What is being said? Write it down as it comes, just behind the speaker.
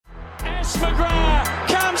Wes McGrath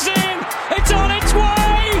comes in. It's on its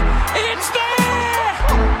way. It's there.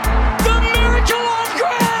 The miracle on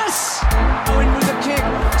grass. Owen with a kick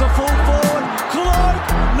to full forward. Cloak,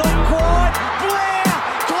 not quite. Blair,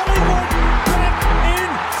 Collingwood back in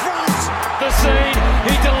front. The seed.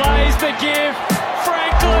 He delays the give.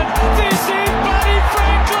 Franklin. This is Buddy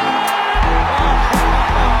Franklin.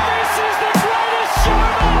 This is the greatest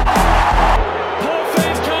showman. Poor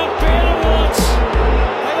fans can't bear to watch.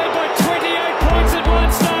 They led by 28 points at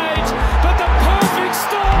one stage, but the perfect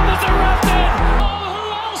storm is erupted. Oh, who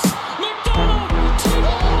else? McDonald.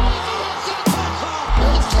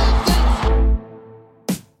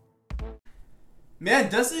 Man,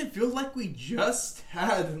 doesn't it feel like we just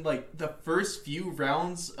had like the first few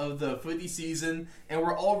rounds of the footy season and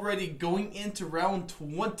we're already going into round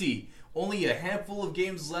 20? Only a handful of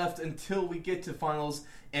games left until we get to finals,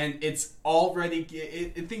 and it's already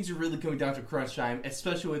things are really coming down to crunch time,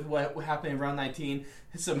 especially with what happened in round 19.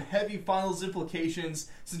 Some heavy finals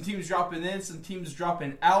implications, some teams dropping in, some teams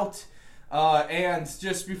dropping out, and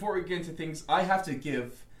just before we get into things, I have to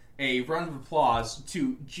give a round of applause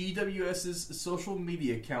to GWS's social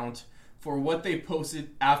media account for what they posted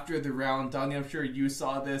after the round. Donnie, I'm sure you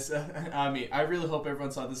saw this. I mean, I really hope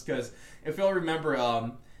everyone saw this, because if you'll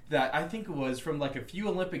remember, that I think it was from like a few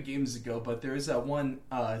Olympic Games ago, but there is that one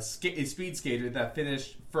speed skater that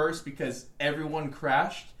finished first because everyone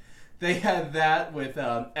crashed. They had that with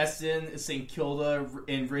Essen, St. Kilda,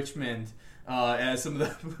 and Richmond as some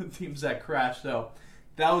of the teams that crashed. So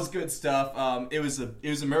that was good stuff. It was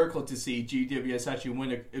a miracle to see GWS actually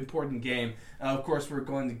win an important game. Of course, we're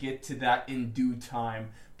going to get to that in due time.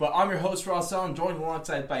 But I'm your host, Ross Allen, joined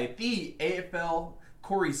alongside by the AFL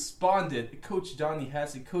correspondent, Coach Donnie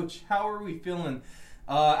Hassan. Coach, how are we feeling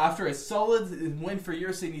after a solid win for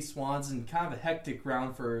your Sydney Swans and kind of a hectic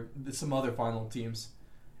round for some other final teams?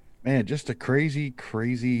 Man, just a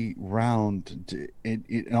crazy round.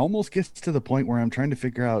 It almost gets to the point where I'm trying to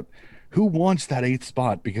figure out who wants that 8th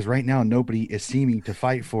spot, because right now nobody is seeming to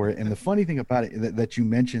fight for it. And the funny thing about it that you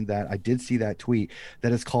mentioned, that I did see that tweet,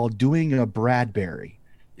 that it's called doing a Bradbury.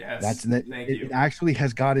 Yes, thank you. It actually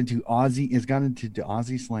has got into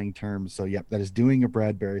Aussie slang terms. So yep, that is doing a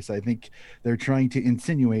Bradbury. So I think they're trying to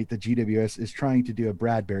insinuate that GWS is trying to do a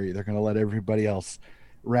Bradbury. They're going to let everybody else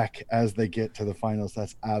wreck as they get to the finals.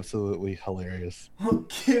 That's absolutely hilarious. Well,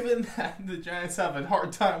 given that the Giants have a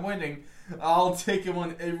hard time winning, I'll take it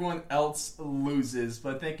when everyone else loses.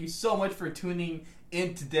 But thank you so much for tuning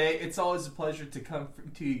in today. It's always a pleasure to come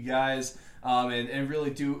to you guys, and really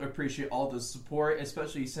do appreciate all the support,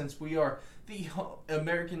 especially since we are the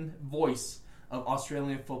American voice of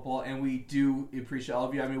Australian football, and we do appreciate all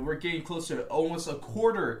of you. I mean, we're getting close to almost a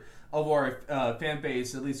quarter of our fan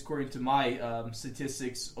base, at least according to my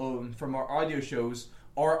statistics from our audio shows,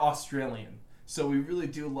 are Australian. So we really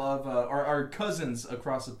do love our cousins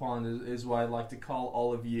across the pond is what I like to call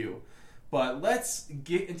all of you. But let's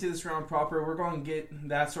get into this round proper. We're going to get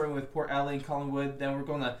that starting with Port Adelaide and Collingwood. Then we're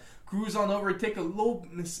going to cruise on over and take a little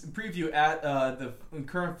preview at the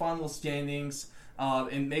current final standings,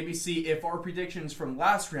 and maybe see if our predictions from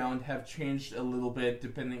last round have changed a little bit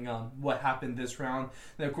depending on what happened this round.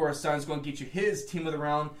 Then, of course, Don's going to get you his team of the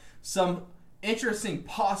round, some interesting,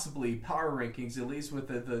 possibly, power rankings, at least with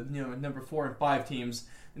the number 4 and 5 teams.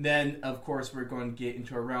 And then, of course, we're going to get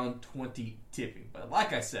into a round 20 tipping. But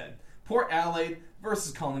like I said, Port Adelaide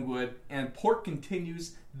versus Collingwood, and Port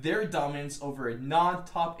continues their dominance over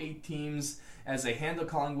non-top 8 teams as they handle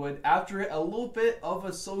Collingwood after a little bit of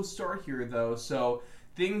a slow start here, though. So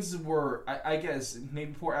things were, I guess,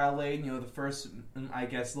 maybe Port Adelaide, the first, I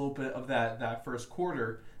guess, a little bit of that first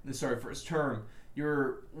quarter, first term.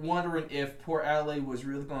 You're wondering if Port Adelaide was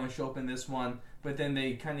really going to show up in this one, but then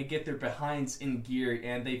they kind of get their behinds in gear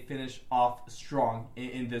and they finish off strong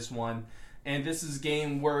in this one. And this is a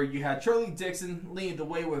game where you had Charlie Dixon leading the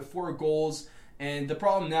way with 4 goals. And the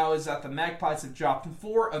problem now is that the Magpies have dropped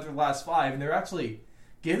 4 of their last 5. And they're actually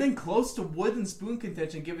getting close to wood and spoon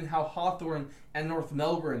contention given how Hawthorn and North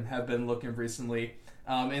Melbourne have been looking recently.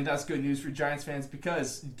 And that's good news for Giants fans,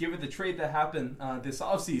 because given the trade that happened this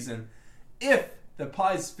offseason, if the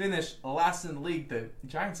Pies finish last in the league, the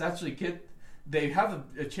Giants actually have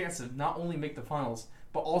a chance to not only make the finals,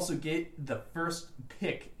 but also get the first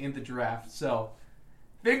pick in the draft. So,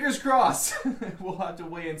 fingers crossed. We'll have to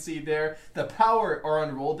wait and see there. The Power are on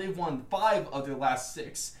a roll. They've won 5 of their last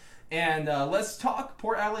 6. And let's talk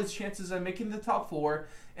Port Adelaide's chances of making the top 4.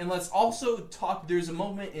 And let's also talk, there's a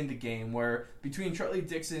moment in the game where, between Charlie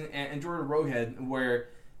Dixon and Jordan Rowehead, where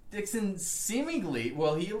Dixon seemingly,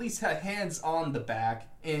 well, he at least had hands on the back,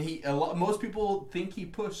 and most people think he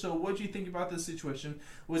pushed. So what do you think about this situation?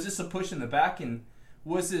 Was this a push in the back, and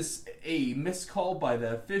was this a missed call by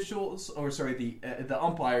the officials, or sorry, the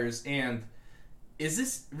umpires, and is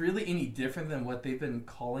this really any different than what they've been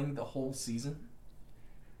calling the whole season?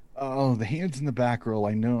 Oh, the hands in the back roll.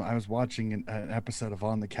 I know I was watching an episode of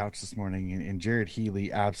On the Couch this morning, and Jared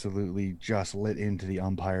Healy absolutely just lit into the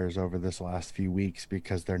umpires over this last few weeks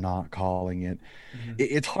because they're not calling it. Mm-hmm.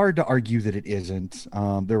 It's hard to argue that it isn't.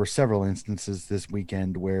 There were several instances this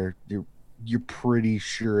weekend where you're pretty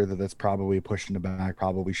sure that that's probably a push in the back,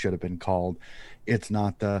 probably should have been called. It's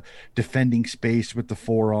not the defending space with the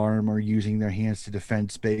forearm or using their hands to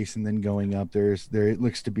defend space and then going up. There it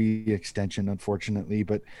looks to be extension, unfortunately.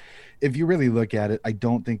 But if you really look at it, I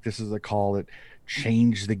don't think this is a call that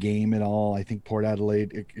changed the game at all. I think Port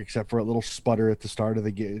Adelaide, except for a little sputter at the start of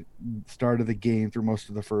the game through most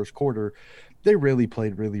of the first quarter, they really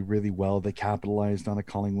played really, really well. They capitalized on a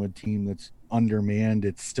Collingwood team that's undermanned.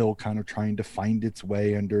 It's still kind of trying to find its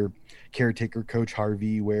way under caretaker coach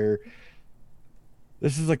Harvey, where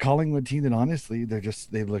this is a Collingwood team that honestly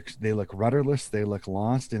they look rudderless, they look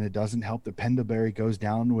lost, and it doesn't help that Pendlebury goes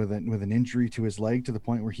down with an injury to his leg to the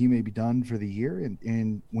point where he may be done for the year.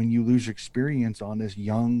 And when you lose experience on this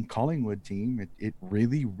young Collingwood team, it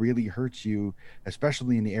really, really hurts you,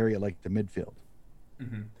 especially in the area like the midfield.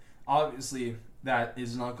 Mm-hmm. Obviously, that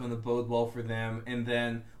is not going to bode well for them. And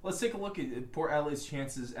then let's take a look at Port Adelaide's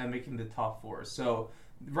chances at making the top four. So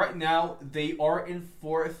right now, they are in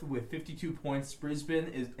fourth with 52 points.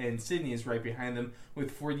 Brisbane and Sydney is right behind them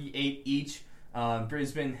with 48 each.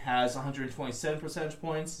 Brisbane has 127 percentage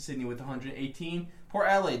points. Sydney with 118. Port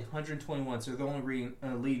Adelaide 121. So they're only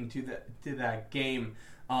leading to that game.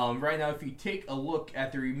 Right now, if you take a look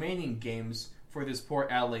at the remaining games for this Port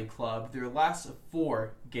Adelaide club, their last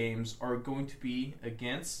 4 games are going to be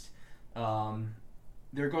against.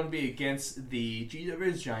 They're going to be against the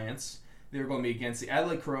GWS Giants. They're going to be against the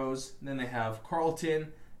Adelaide Crows. Then they have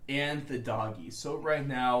Carlton and the Doggies. So right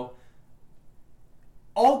now,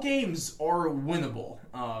 all games are winnable.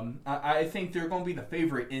 I think they're going to be the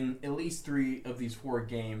favorite in at least 3 of these 4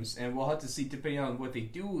 games. And we'll have to see, depending on what they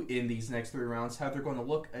do in these next 3 rounds, how they're going to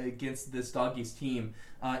look against this Doggies team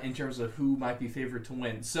in terms of who might be favored to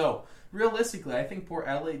win. So, realistically, I think Port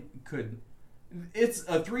Adelaide could... It's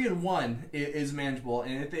a 3-1 is manageable,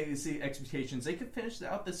 and if they see expectations, they could finish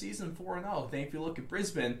out the season 4-0. Then if you look at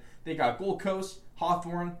Brisbane, they got Gold Coast,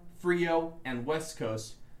 Hawthorn, Freo, and West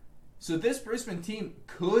Coast. So this Brisbane team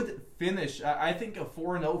could finish. I think a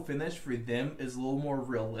 4-0 finish for them is a little more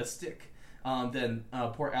realistic than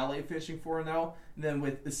Port Adelaide finishing 4-0. And then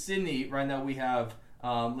with Sydney, right now we have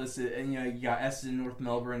listed, and you got Essendon, North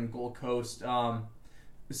Melbourne, Gold Coast.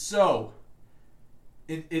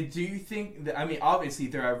 Do you think that, I mean, obviously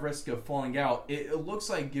they're at risk of falling out. It looks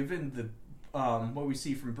like, given the what we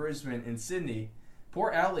see from Brisbane and Sydney,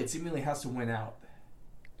 Port Adelaide seemingly has to win out.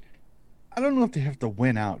 I don't know if they have to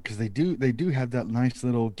win out because they do have that nice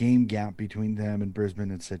little game gap between them and Brisbane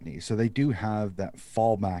and Sydney. So they do have that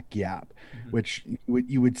fallback gap, which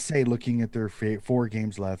you would say, looking at their 4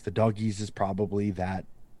 games left, the Doggies is probably that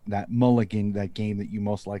mulligan, that game that you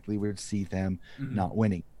most likely would see them not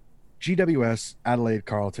winning. GWS, Adelaide,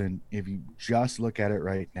 Carlton, if you just look at it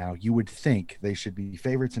right now, you would think they should be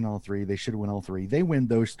favorites in all 3. They should win all 3. They win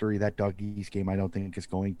those 3. That Doggies game, I don't think is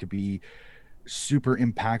going to be super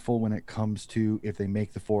impactful when it comes to if they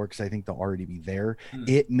make the 4, because I think they'll already be there.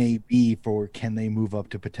 It may be for, can they move up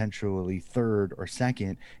to potentially 3rd or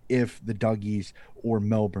 2nd if the Doggies or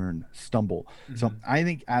Melbourne stumble. So I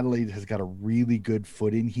think Adelaide has got a really good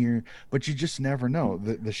foot in here, but you just never know.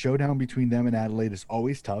 The showdown between them and Adelaide is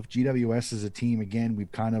always tough. GWS is a team, again,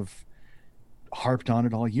 we've kind of harped on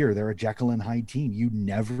it all year. They're a Jekyll and Hyde team. You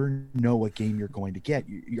never know what game you're going to get.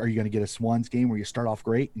 Are you going to get a Swans game where you start off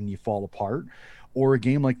great and you fall apart, or a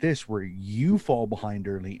game like this where you fall behind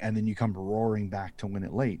early and then you come roaring back to win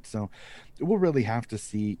it late? So we'll really have to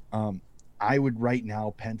see. I would right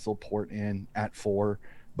now pencil Port in at 4,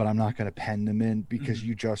 but I'm not going to pen them in because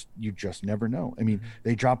you just never know. I mean,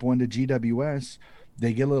 they drop 1 to GWS.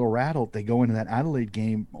 They get a little rattled. They go into that Adelaide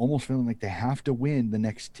game almost feeling like they have to win the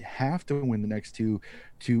next 2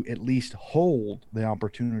 to at least hold the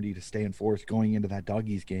opportunity to stay in 4th going into that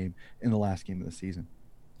Doggies game in the last game of the season.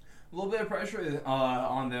 A little bit of pressure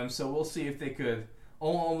on them, so we'll see if they could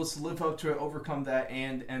almost live up to it, overcome that,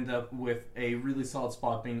 and end up with a really solid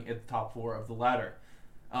spot being at the top 4 of the ladder.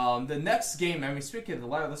 The next game, I mean, speaking of the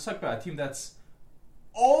ladder, let's talk about a team that's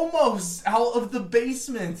almost out of the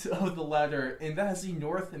basement of the ladder, and that is the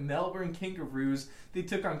North Melbourne Kangaroos. They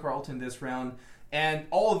took on Carlton this round. And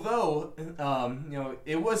although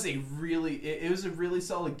it was a really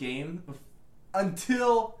solid game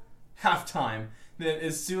until halftime. Then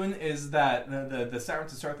as soon as that the siren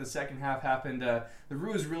to start the second half happened, the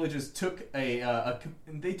Roos really just took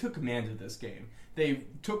they took command of this game. They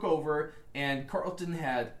took over, and Carleton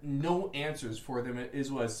had no answers for them,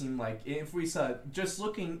 is what it seemed like. If we saw, just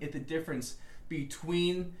looking at the difference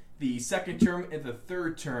between the second term and the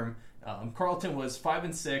third term, Carleton was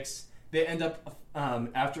 5-6. They end up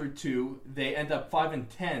after 2. They end up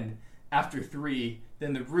 5-10 after 3.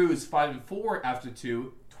 Then the Roos 5-4 after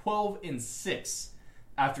 2, 12-6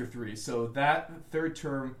 after 3. So that third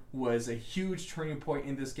term was a huge turning point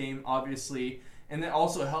in this game, obviously. And that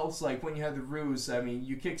also helps, like, when you have the Roos, I mean,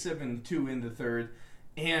 you kick 7-2 in the third.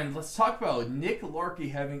 And let's talk about Nick Larkey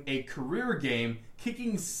having a career game,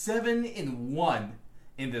 kicking 7-1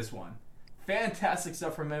 in this one. Fantastic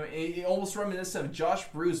stuff from him. It almost reminiscent of Josh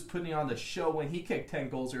Bruce putting on the show when he kicked 10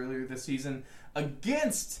 goals earlier this season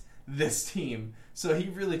against this team. So he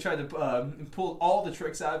really tried to pull all the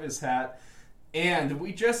tricks out of his hat. And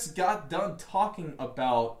we just got done talking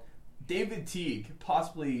about David Teague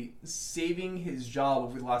possibly saving his job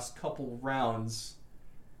over the last couple rounds.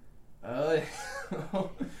 It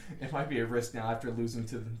might be a risk now after losing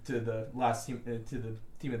to the last team, to the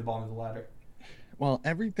team at the bottom of the ladder. Well,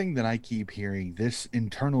 everything that I keep hearing, this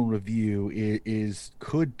internal review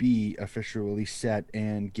could be officially set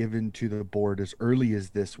and given to the board as early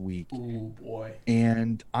as this week. Oh boy!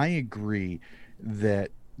 And I agree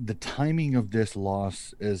that the timing of this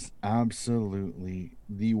loss is absolutely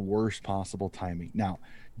the worst possible timing. Now,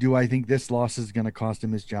 do I think this loss is going to cost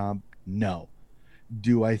him his job? No.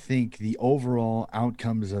 Do I think the overall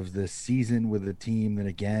outcomes of this season with a team that,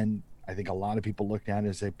 again, I think a lot of people looked at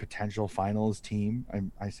as a potential finals team.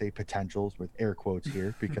 I say potentials with air quotes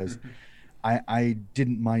here because I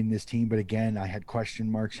didn't mind this team, but again, I had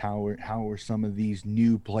question marks. How are some of these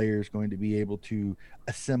new players going to be able to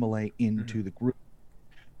assimilate into the group?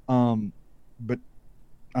 But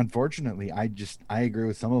unfortunately, I agree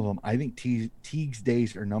with some of them. I think Teague's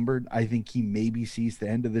days are numbered. I think he maybe sees the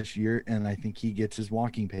end of this year, and I think he gets his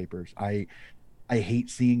walking papers. I hate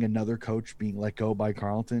seeing another coach being let go by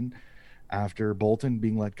Carleton after Bolton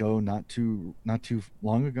being let go not too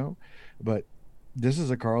long ago. But this is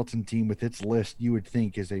a Carleton team with its list you would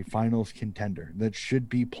think is a finals contender that should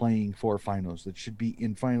be playing for finals, that should be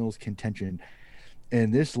in finals contention.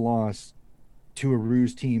 And this loss to a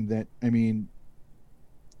Roos team that, I mean,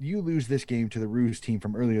 you lose this game to the Roos team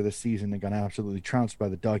from earlier this season and got absolutely trounced by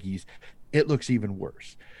the Duggies, it looks even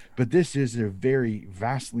worse. But this is a very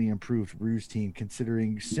vastly improved Roos team,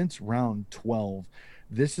 considering since round 12,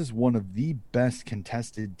 this is one of the best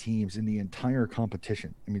contested teams in the entire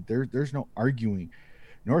competition. I mean, there's no arguing.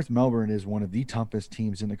 North Melbourne is one of the toughest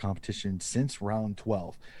teams in the competition since round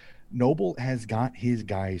 12. Noble has got his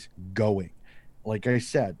guys going. Like I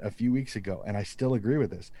said a few weeks ago, and I still agree with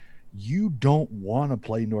this, you don't want to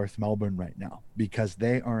play North Melbourne right now because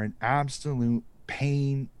they are an absolute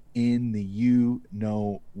pain in the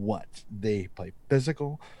you-know-what. They play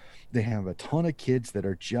physical. They have a ton of kids that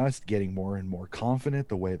are just getting more and more confident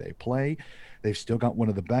the way they play. They've still got one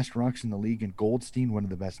of the best rucks in the league in Goldstein, one of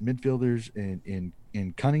the best midfielders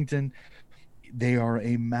in Cunnington. They are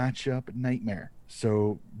a matchup nightmare.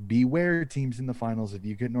 So beware, teams in the finals. If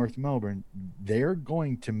you get North Melbourne, they're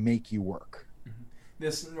going to make you work.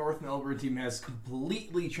 This North Melbourne team has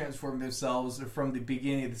completely transformed themselves from the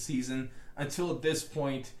beginning of the season until this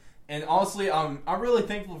point. And honestly, I'm really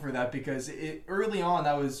thankful for that because early on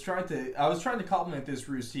I was trying to compliment this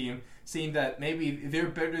Roos team, seeing that maybe they're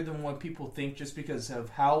better than what people think just because of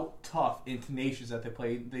how tough and tenacious that they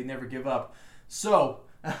play. They never give up. So,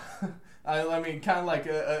 I mean, kind of like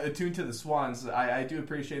attuned to the Swans. I do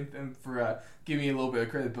appreciate them for giving me a little bit of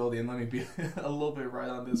credibility and let me be a little bit right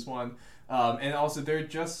on this one. And also, they're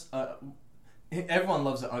just everyone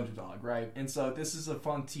loves an underdog, right? And so this is a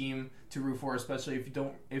fun team to root for, especially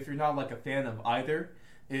if you're not like a fan of either.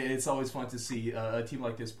 It's always fun to see a team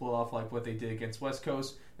like this pull off like what they did against West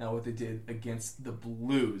Coast, now what they did against the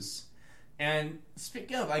Blues. And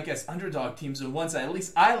speaking of, I guess, underdog teams and ones that at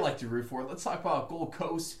least I like to root for, let's talk about Gold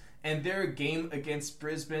Coast and their game against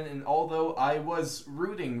Brisbane. And although I was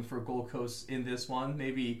rooting for Gold Coast in this one,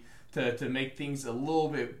 maybe to make things a little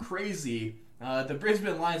bit crazy, the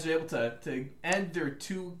Brisbane Lions are able to end their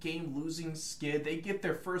 2-game losing skid. They get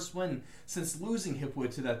their first win since losing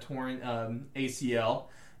Hipwood to that torn ACL.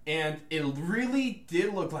 And it really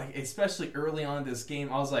did look like, especially early on in this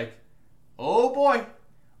game, I was like, oh boy,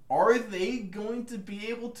 are they going to be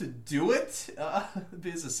able to do it?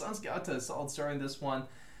 Because the Suns got to a solid start in this one.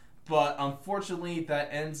 But unfortunately,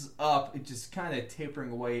 that ends up just kind of tapering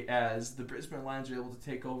away as the Brisbane Lions are able to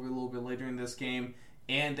take over a little bit later in this game.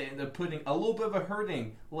 And they end up putting a little bit of a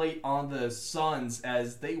hurting late on the Suns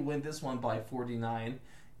as they win this one by 49.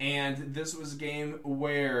 And this was a game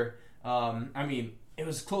where, it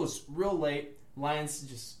was close real late. Lions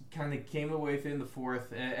just kind of came away with it in the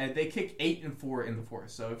fourth, and they kicked 8 and 4 in the fourth.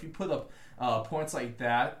 So if you put up points like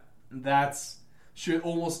that, that's should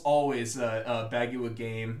almost always bag you a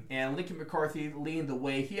game. And Lincoln McCarthy leading the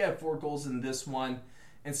way. He had 4 goals in this one.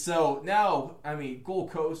 And so now,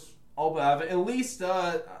 Gold Coast, all but have it. At least,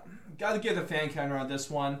 got to get a fan counter on this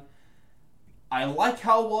one. I like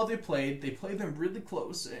how well they played. They played them really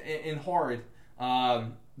close and hard.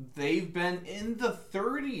 They've been in the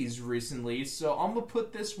 30s recently, so I'm going to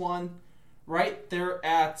put this one right there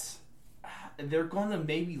at... They're going to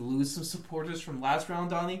maybe lose some supporters from last round,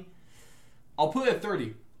 Donnie. I'll put it at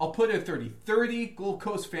 30. 30 Gold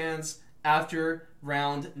Coast fans after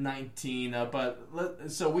round 19.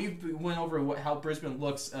 So we went over how Brisbane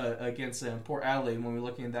looks against Port Adelaide when we're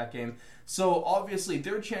looking at that game. So obviously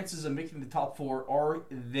their chances of making the top 4 are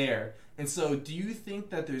there. And so do you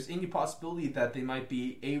think that there's any possibility that they might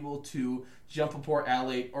be able to jump a Port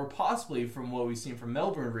Adelaide, or possibly from what we've seen from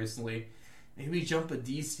Melbourne recently, maybe jump a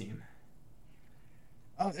D's team?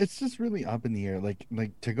 It's just really up in the air. Like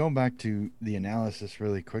to go back to the analysis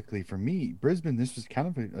really quickly, for me, Brisbane, this was kind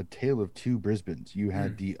of a tale of two Brisbanes. You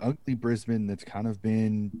had the ugly Brisbane that's kind of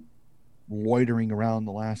been loitering around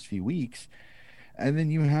the last few weeks, and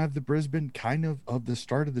then you have the Brisbane kind of the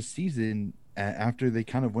start of the season after they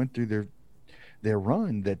kind of went through their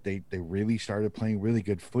run, that they really started playing really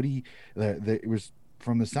good footy. It was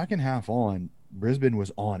from the second half on, Brisbane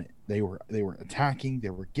was on it. They were attacking, they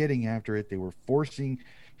were getting after it, they were forcing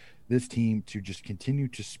this team to just continue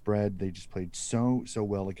to spread. They just played so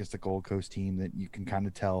well against the Gold Coast team that you can kind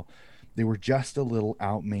of tell they were just a little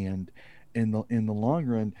outmanned in the long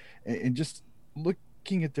run. And just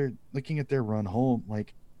looking at their run home,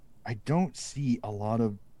 like, I don't see a lot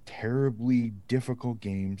of terribly difficult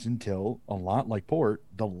games until, a lot like Port,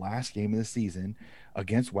 the last game of the season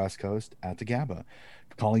against West Coast at the Gabba.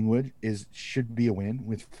 Collingwood should be a win.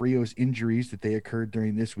 With Frio's injuries that they occurred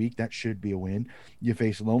during this week, that should be a win. You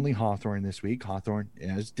face lonely Hawthorn this week. Hawthorn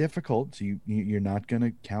is difficult, so you're not going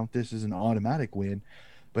to count this as an automatic win,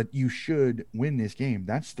 but you should win this game.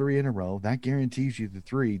 That's 3 in a row. That guarantees you the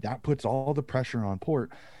 3. That puts all the pressure on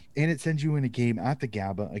Port, and it sends you in a game at the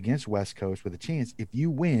Gabba against West Coast with a chance. If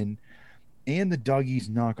you win and the Doggies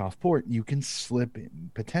knock off Port, you can slip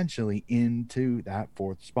potentially into that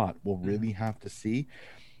 4th spot. We'll really have to see.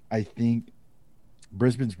 I think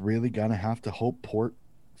Brisbane's really going to have to hope Port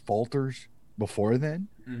falters before then,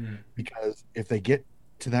 because if they get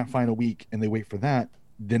to that final week and they wait for that,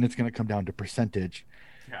 then it's going to come down to percentage.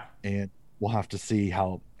 Yeah. And we'll have to see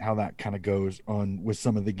how that kind of goes on with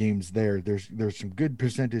some of the games there. There's some good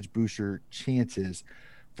percentage booster chances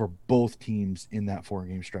for both teams in that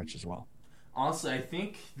 4-game stretch as well. Honestly, I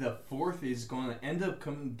think the 4th is going to end up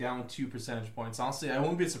coming down 2 percentage points. Honestly, I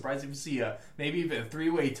wouldn't be surprised if you see maybe even a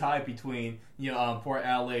 3-way tie between Port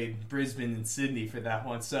Adelaide, Brisbane, and Sydney for that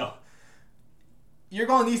one. So you're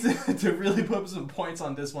going to need to really put up some points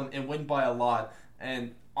on this one and win by a lot.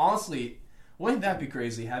 And honestly, wouldn't that be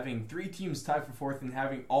crazy, having 3 teams tied for 4th and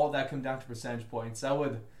having all that come down to percentage points? That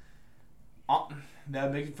would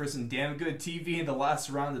make it for some damn good TV in the last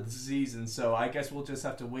round of the season. So I guess we'll just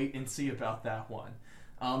have to wait and see about that one.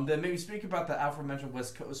 Then maybe speak about the aforementioned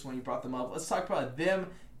West Coast when you brought them up. Let's talk about them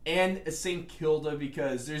and St. Kilda,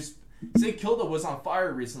 because St. Kilda was on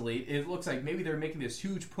fire recently. It looks like maybe they're making this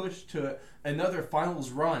huge push to another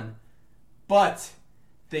finals run, but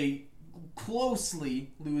they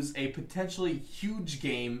closely lose a potentially huge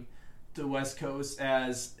game to West Coast,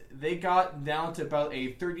 as they got down to about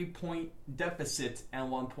a 30-point deficit at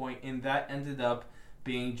one point, and that ended up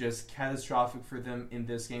being just catastrophic for them in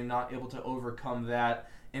this game, not able to overcome that.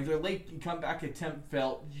 And their late comeback attempt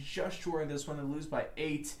fell just short in this one. They lose by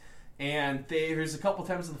 8, and there's a couple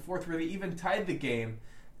times in the 4th where they even tied the game.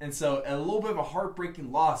 And so a little bit of a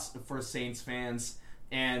heartbreaking loss for Saints fans,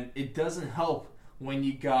 and it doesn't help when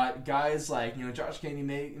you got guys like, Josh Kennedy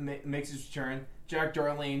makes his return, Jack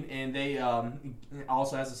Darling, and they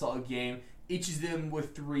also has a solid game. Each of them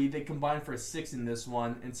with 3. They combined for a 6 in this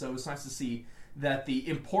one, and so it's nice to see that the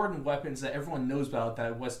important weapons that everyone knows about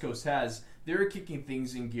that West Coast has, they're kicking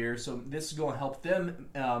things in gear. So this is going to help them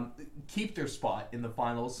keep their spot in the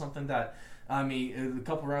finals, something that, a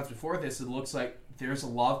couple rounds before this, it looks like there's a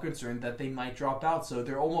lot of concern that they might drop out. So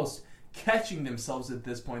they're almost catching themselves at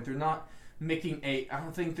this point. They're not I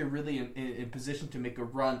don't think they're really in position to make a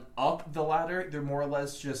run up the ladder. They're more or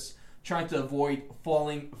less just trying to avoid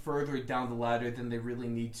falling further down the ladder than they really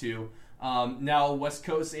need to. Now, West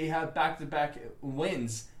Coast, they have back-to-back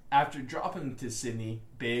wins after dropping to Sydney,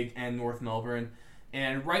 Big, and North Melbourne.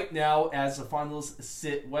 And right now, as the finals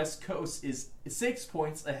sit, West Coast is 6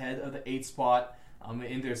 points ahead of the 8th spot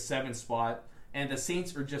in their 7th spot. And the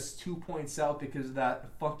Saints are just 2 points out because of that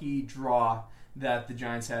funky draw that the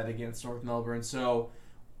Giants had against North Melbourne. So,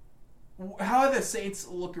 how are the Saints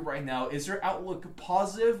looking right now? Is their outlook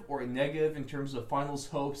positive or negative in terms of finals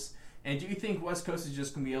hopes? And do you think West Coast is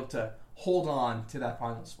just going to be able to hold on to that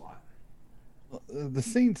final spot? The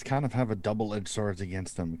Saints kind of have a double-edged sword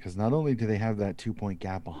against them because not only do they have that 2-point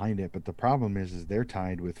gap behind it, but the problem is they're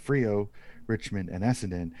tied with Freo, Richmond, and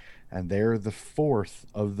Essendon, and they're the 4th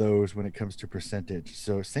of those when it comes to percentage.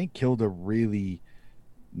 So St. Kilda really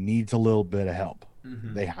needs a little bit of help.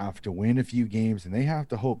 Mm-hmm. They have to win a few games, and they have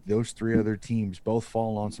to hope those 3 other teams both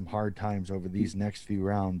fall on some hard times over these next few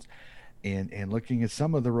rounds. And looking at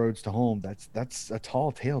some of the roads to home, that's a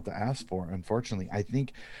tall tale to ask for, unfortunately. I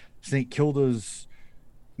think St. Kilda's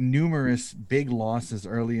numerous big losses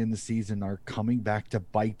early in the season are coming back to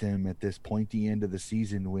bite them at this pointy end of the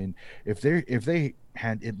season, when if they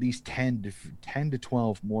had at least 10 to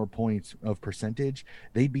 12 more points of percentage,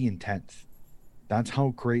 they'd be in 10th. That's how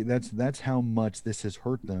great that's how much this has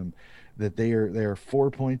hurt them, that they are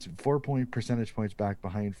 4 point percentage points back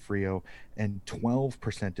behind Freo and 12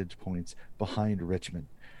 percentage points behind Richmond.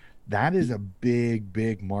 That is a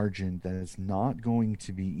big margin that is not going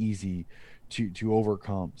to be easy to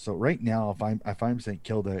overcome. So right now, if I'm St.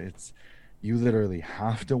 Kilda, it's you literally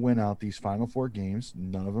have to win out these final 4 games.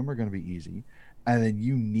 None of them are going to be easy. And then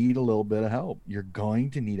you need a little bit of help. You're going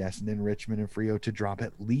to need Essendon, Richmond, and Freo to drop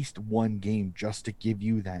at least 1 game just to give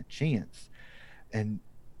you that chance. And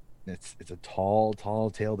it's a tall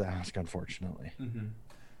tale to ask, unfortunately.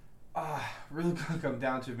 Mm-hmm. Really going to come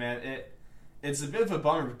down to, man, it's a bit of a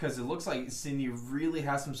bummer because it looks like Sydney really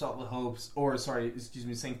has some solid hopes,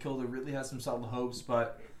 St. Kilda really has some solid hopes,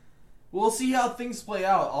 but we'll see how things play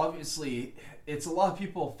out. Obviously, it's a lot of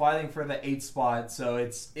people fighting for the 8th spot, so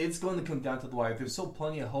it's going to come down to the wire. There's still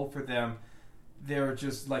plenty of hope for them. They're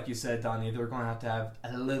just, like you said, Donnie, they're going to have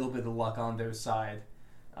a little bit of luck on their side.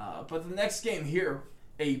 But the next game here,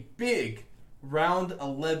 a big round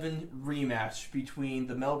 11 rematch between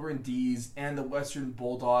the Melbourne D's and the Western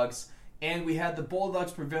Bulldogs. And we had the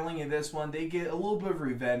Bulldogs prevailing in this one. They get a little bit of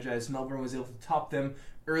revenge as Melbourne was able to top them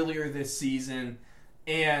earlier this season.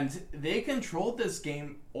 And they controlled this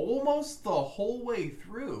game almost the whole way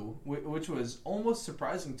through, which was almost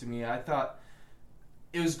surprising to me. I thought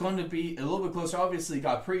it was going to be a little bit closer. Obviously, it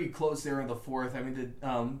got pretty close there in the 4th. I mean,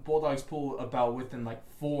 the Bulldogs pulled about within like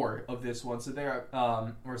 4 of this one. So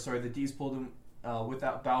the D's pulled them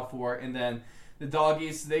without about 4. And then the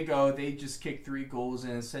Doggies, they just kick 3 goals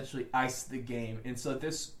and essentially ice the game. And so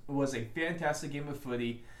this was a fantastic game of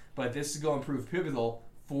footy, but this is going to prove pivotal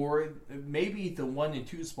for maybe the 1 and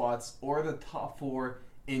 2 spots or the top 4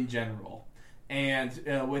 in general. And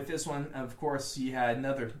with this one, of course, he had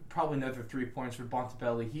probably another 3 points for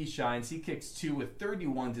Bontempelli. He shines. He kicks 2 with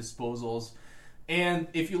 31 disposals. And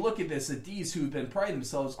if you look at this, the D's who've been priding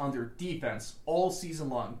themselves on their defense all season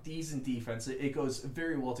long, D's and defense, it goes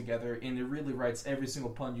very well together, and it really writes every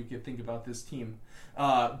single pun you could think about this team.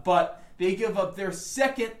 But they give up their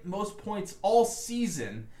 2nd most points all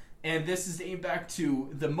season, and this is aimed back to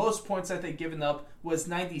the most points that they've given up was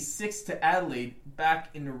 96 to Adelaide back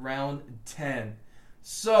in round 10.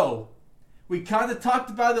 So, we kind of talked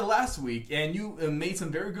about it last week, and you made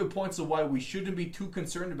some very good points of why we shouldn't be too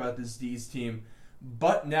concerned about this D's team.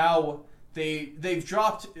 But now they've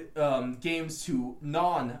dropped games to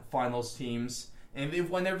non-finals teams, and they've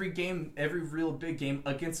won every real big game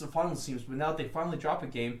against the finals teams. But now they finally drop a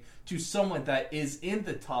game to someone that is in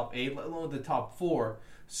the top 8, let alone the top 4.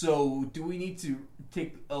 So do we need to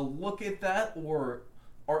take a look at that, or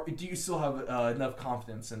do you still have enough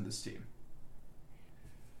confidence in this team?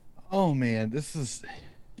 Oh man, this is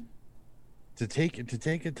to take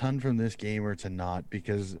a ton from this game or to not,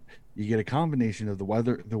 because you get a combination of the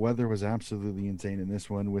weather. The weather was absolutely insane in this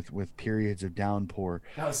one with periods of downpour.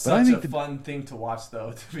 That was such a fun thing to watch,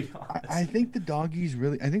 though. To be honest, I think the Doggies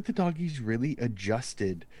really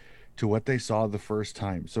adjusted to what they saw the first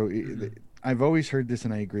time. So I've always heard this,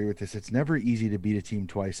 and I agree with this. It's never easy to beat a team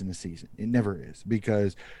twice in a season. It never is,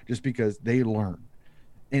 because they learn.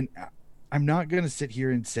 And I'm not going to sit here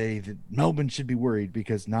and say that Melbourne should be worried,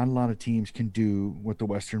 because not a lot of teams can do what the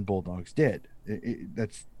Western Bulldogs did.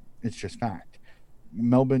 It's just fact.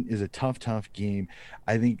 Melbourne is a tough game.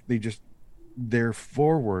 I think their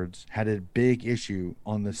forwards had a big issue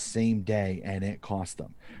on the same day, and it cost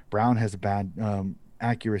them. Brown has a bad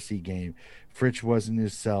accuracy game. Fritsch wasn't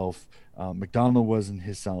himself. McDonald wasn't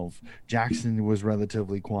himself. Jackson was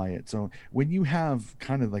relatively quiet. So when you have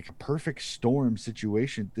kind of like a perfect storm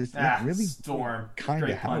situation, this it really storm. kind of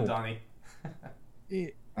Great pun, helped.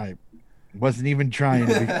 Donnie. I wasn't even trying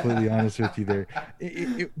to be completely honest with you there.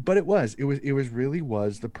 But it was really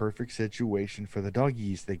was the perfect situation for the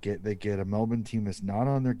Doggies. They get a Melbourne team that's not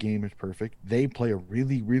on their game is perfect. They play a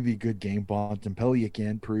really, really good game. Bontempelli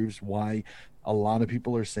again proves why a lot of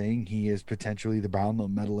people are saying he is potentially the Brownlow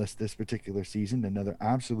medalist this particular season. Another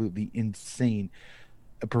absolutely insane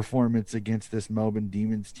performance against this Melbourne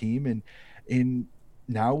Demons team. And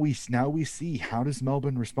now we see, how does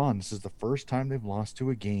Melbourne respond? This is the first time they've lost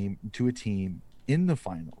to a team in the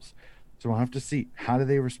finals. So we'll have to see, how do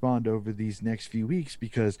they respond over these next few weeks,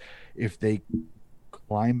 because if they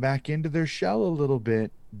climb back into their shell a little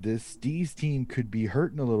bit, this D's team could be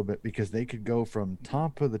hurting a little bit, because they could go from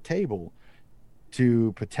top of the table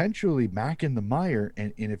to potentially back in the mire.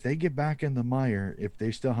 And if they get back in the mire, if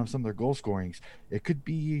they still have some of their goal scorings, it could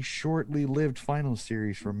be a shortly lived final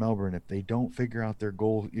series for Melbourne if they don't figure out their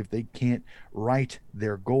goal, if they can't right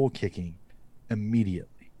their goal kicking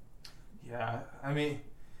immediately. Yeah, I mean,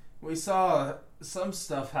 we saw some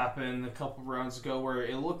stuff happen a couple rounds ago where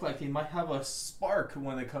it looked like they might have a spark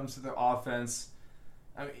when it comes to their offense.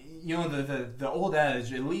 I mean, you know, the old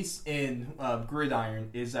adage, at least in gridiron,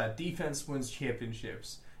 is that defense wins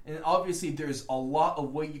championships. And obviously there's a lot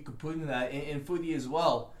of weight you could put in that in footy as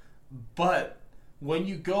well. But when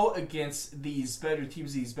you go against these better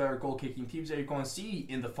teams, these better goal-kicking teams that you're going to see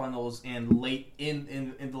in the finals and late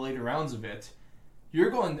in the later rounds of it, you're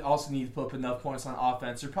going to also need to put up enough points on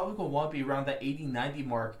offense. You're probably going to want to be around that 80-90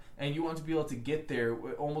 mark, and you want to be able to get there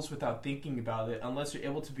almost without thinking about it, unless you're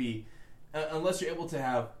able to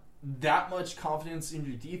have that much confidence in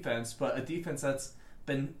your defense, but a defense that's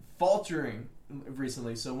been faltering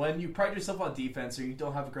recently. So when you pride yourself on defense, or you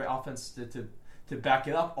don't have a great offense to back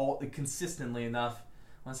it up all consistently enough,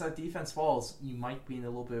 once that defense falls, you might be in a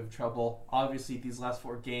little bit of trouble. Obviously, these last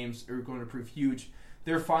 4 games are going to prove huge.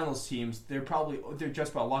 They're finals teams. They're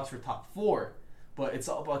just about locks for top 4, but it's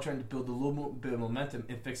all about trying to build a little bit of momentum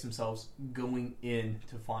and fix themselves going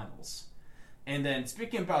into finals. And then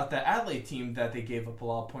speaking about the Adelaide team that they gave up a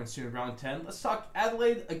lot of points to in round 10, let's talk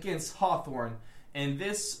Adelaide against Hawthorn. And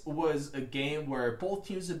this was a game where both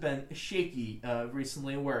teams have been shaky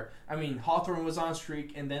recently, where, I mean, Hawthorn was on a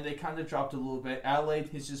streak and then they kind of dropped a little bit. Adelaide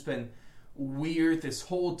has just been weird this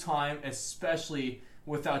whole time, especially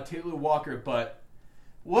without Taylor Walker. But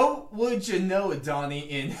what would you know, Donnie?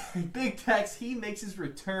 In Big Tex, he makes his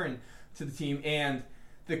return to the team, and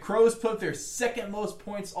the Crows put up their second most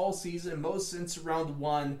points all season, most since round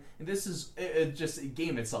 1. And this is just a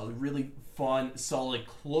game itself. A really fun, solid,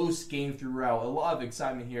 close game throughout. A lot of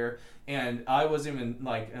excitement here. And I wasn't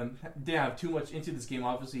even, didn't have too much into this game.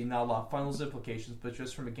 Obviously, not a lot of finals implications, but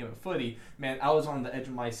just from a game of footy, man, I was on the edge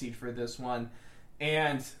of my seat for this one.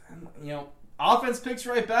 And, you know, offense picks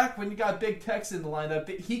right back when you got Big Tex in the lineup.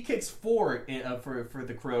 He kicks 4 for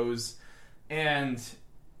the Crows. And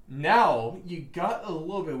now you got a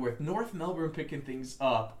little bit with North Melbourne picking things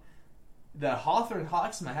up. The Hawthorn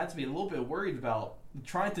Hawks might have to be a little bit worried about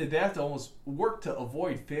they have to almost work to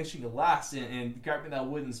avoid finishing last and grabbing that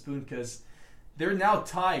wooden spoon, because they're now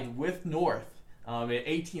tied with North at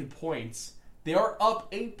 18 points. They are up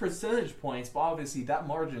 8 percentage points, but obviously that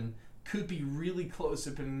margin could be really close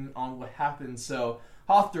depending on what happens. So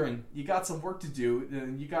Hawthorn, you got some work to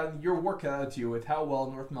do. You got your work cut out to you with how well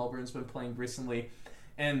North Melbourne's been playing recently.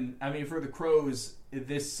 And, I mean, for the Crows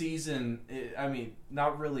this season,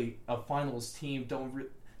 not really a finals team.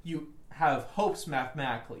 You have hopes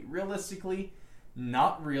mathematically. Realistically,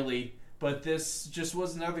 not really. But this just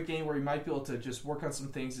was another game where you might be able to just work on some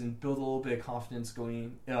things and build a little bit of confidence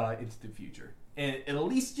going into the future. And at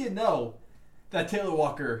least you know that Taylor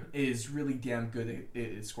Walker is really damn good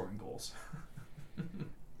at scoring goals.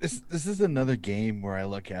 This is another game where I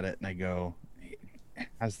look at it and I go,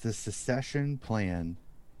 has the secession plan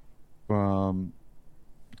from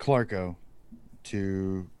Clarko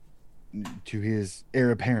to his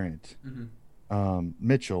heir apparent,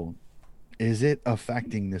 Mitchell, is it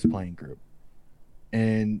affecting this playing group?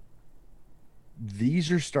 And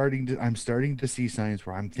these are I'm starting to see signs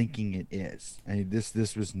where I'm thinking it is. I mean,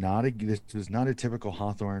 this was not a typical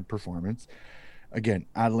Hawthorn performance. Again,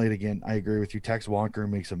 Adelaide, I agree with you. Tex Walker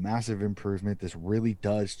makes a massive improvement. This really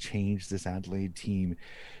does change this Adelaide team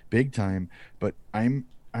big time. But I'm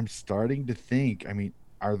starting to think, I mean,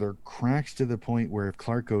 are there cracks to the point where if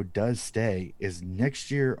Clarko does stay, is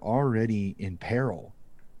next year already in peril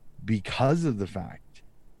because of the fact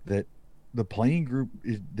that the playing group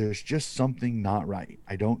there's just something not right.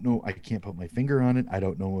 I don't know. I can't put my finger on it. I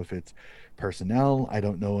don't know if it's personnel. I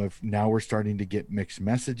don't know if now we're starting to get mixed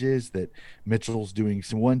messages that Mitchell's doing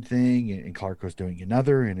some one thing and Clarko's doing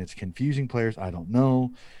another, and it's confusing players. I don't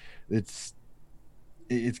know. It's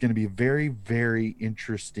going to be a very, very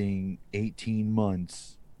interesting 18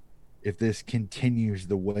 months if this continues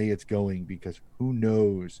the way it's going, because who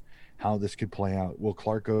knows how this could play out. Will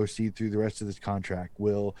Clarko see through the rest of this contract?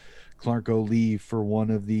 Will Clarko leave for one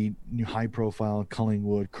of the new high-profile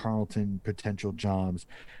Collingwood, Carlton potential jobs?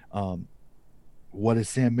 What is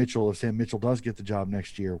Sam Mitchell? If Sam Mitchell does get the job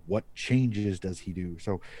next year, what changes does he do?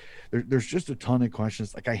 So there's just a ton of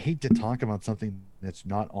questions. Like, I hate to talk about something that's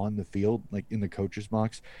not on the field, like in the coach's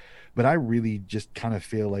box, but I really just kind of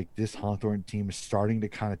feel like this Hawthorn team is starting to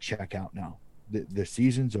kind of check out now. The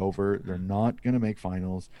season's over. They're not going to make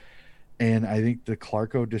finals. And I think the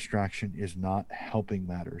Clarko distraction is not helping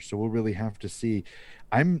matters. So we'll really have to see.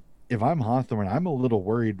 If I'm Hawthorn, I'm a little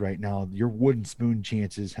worried right now. Your wooden spoon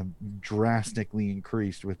chances have drastically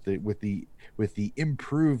increased with the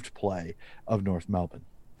improved play of North Melbourne.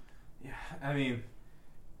 Yeah, I mean,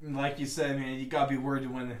 like you said, man, you gotta be worried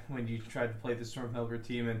when you try to play this North Melbourne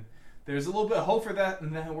team, and there's a little bit of hope for that,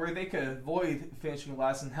 and where they could avoid finishing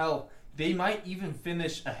last. And hell, they might even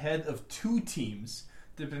finish ahead of two teams,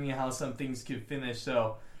 depending on how some things could finish.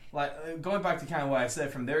 So, like, going back to kind of what I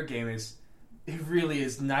said from their game is, it really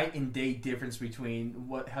is night and day difference between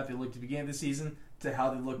how they looked at the beginning of the season to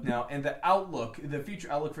how they look now, and the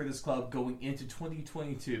future outlook for this club going into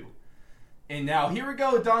 2022. And now here we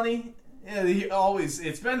go, Donnie.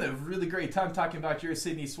 It's been a really great time talking about your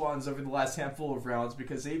Sydney Swans over the last handful of rounds,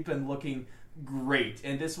 because they've been looking great,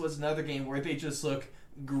 and this was another game where they just look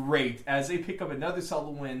great as they pick up another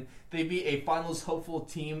solid win. They beat a finals hopeful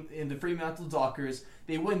team in the Fremantle Dockers.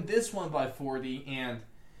 They win this one by 40, and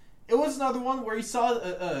it was another one where you saw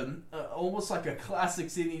almost like a classic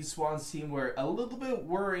Sydney Swans team, where a little bit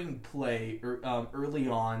worrying play early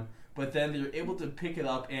on, but then they're able to pick it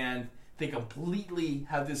up, and they completely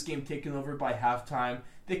have this game taken over by halftime.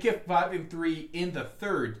 They kept 5-3 in the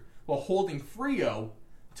third while holding Freo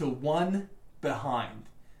to 1 behind.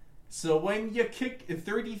 So when you kick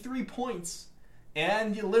 33 points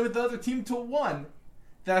and you limit the other team to 1,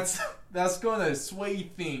 that's going to sway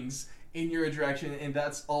things in your direction, and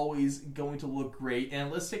that's always going to look great.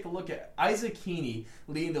 And let's take a look at Isaac Heaney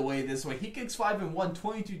leading the way this way. He kicks 5-1,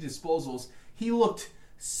 22 disposals. He looked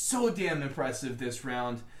so damn impressive this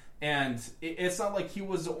round, and it's not like he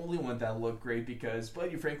was the only one that looked great, because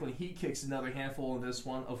Buddy Franklin, he kicks another handful in this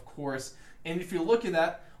one, of course. And if you're looking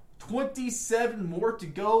at 27 more to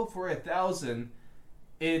go for 1,000,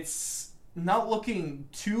 it's not looking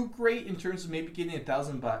too great in terms of maybe getting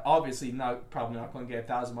 1,000, but obviously probably not going to get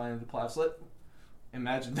 1,000 by the end of the playoffs.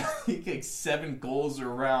 Imagine he kicks 7 goals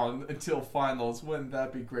around until finals. Wouldn't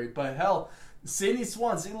that be great? But hell, Sydney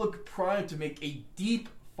Swans, they look primed to make a deep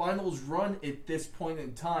finals run at this point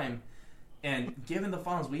in time. And given the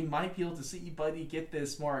finals, we might be able to see Buddy get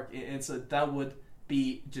this mark. And so that would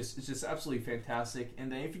be just absolutely fantastic. And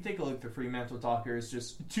then if you take a look at the Fremantle Dockers,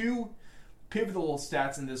 just 2 pivotal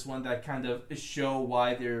stats in this one that kind of show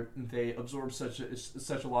why they absorbed such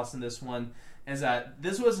a loss in this one, is that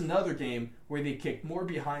this was another game where they kicked more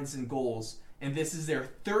behinds than goals, and this is their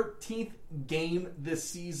 13th game this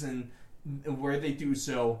season where they do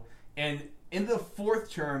so. And in the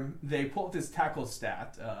 4th term, they pull up this tackle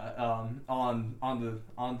stat on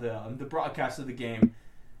the broadcast of the game.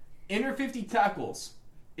 In their 50 tackles,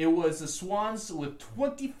 it was the Swans with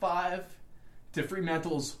 25 to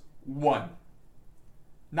Fremantle's 1.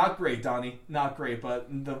 Not great, Donnie. Not great. But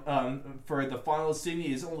for the finals,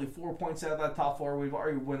 Sydney is only 4 points out of that top 4. We've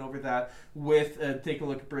already went over that with take a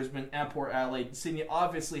look at Brisbane and Port Adelaide. Sydney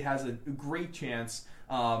obviously has a great chance.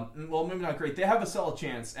 Well, maybe not great. They have a solid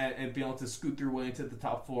chance at being able to scoot their way into the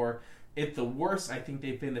top 4. At the worst, I think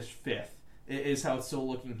they finished 5th. Is how it's still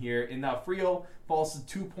looking here. And now Freo falls to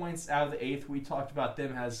 2 points out of the 8th. We talked about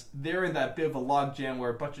them as they're in that bit of a logjam where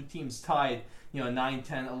a bunch of teams tied, 9,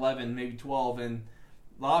 10, 11, maybe 12, and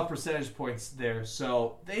a lot of percentage points there.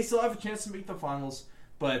 So they still have a chance to make the finals.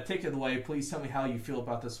 But take it away. Please tell me how you feel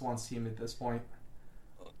about the Swans team at this point.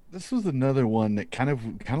 This was another one that kind of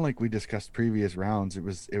like we discussed previous rounds. It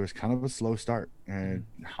was kind of a slow start.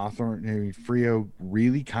 Hawthorn, Freo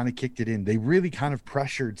really kind of kicked it in. They really kind of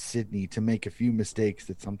pressured Sydney to make a few mistakes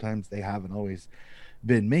that sometimes they haven't always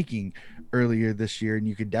been making earlier this year, and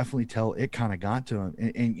you could definitely tell it kind of got to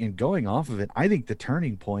him. And going off of it, I think the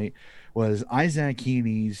turning point was Isaac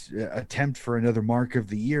Heaney's attempt for another mark of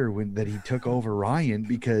the year that he took over Ryan.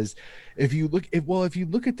 Because if you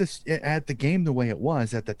look at this at the game the way it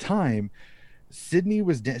was at the time, Sydney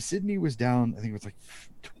was down. I think it was like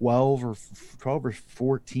 12 or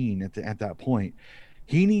 14 at that point.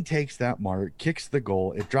 Heaney takes that mark, kicks the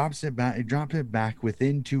goal. It drops it back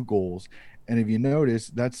within 2 goals. And if you notice,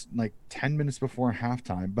 that's like 10 minutes before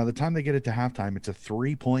halftime. By the time they get it to halftime, it's a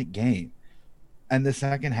 3-point game. And the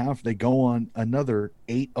second half, they go on another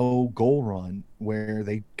 8-0 goal run where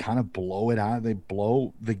they kind of blow it out. They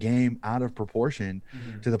blow the game out of proportion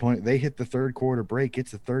to the point they hit the third quarter break.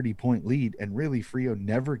 It's a 30-point lead, and really Frio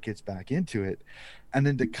never gets back into it. And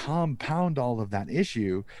then to compound all of that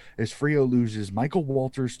issue is Frio loses Michael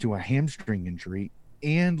Walters to a hamstring injury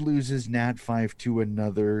and loses Nat Five to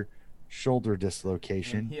another shoulder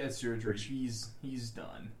dislocation. And he has surgery. He's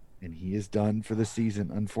done. And he is done for the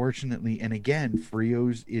season, unfortunately. And again,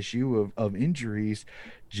 Frio's issue of injuries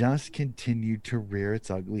just continued to rear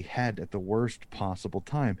its ugly head at the worst possible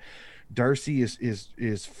time. Darcy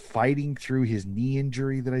is fighting through his knee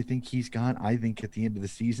injury that I think he's got. I think at the end of the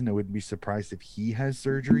season, I wouldn't be surprised if he has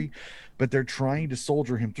surgery. But they're trying to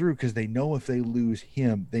soldier him through because they know if they lose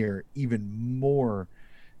him, they're even more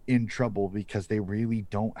in trouble because they really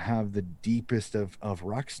don't have the deepest of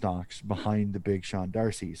ruck stocks behind the big Sean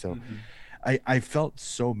Darcy. So I felt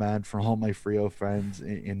so bad for all my Frio friends,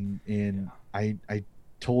 and I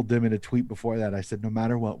told them in a tweet before that, I said, no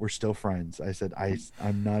matter what, we're still friends. I said,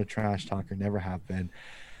 I'm not a trash talker, never have been.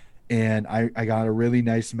 And I got a really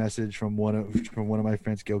nice message from one of my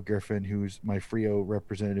friends, Gil Griffin, who's my Frio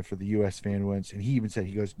representative for the U.S. fan once, and he even said,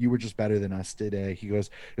 he goes, "You were just better than us today." He goes,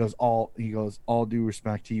 all due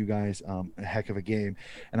respect to you guys, a heck of a game.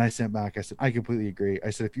 And I sent back, I said, I completely agree. I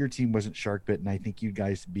said, if your team wasn't shark bitten, I think you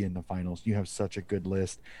guys would be in the finals. You have such a good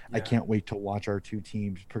list. Yeah. I can't wait to watch our 2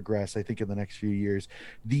 teams progress. I think in the next few years,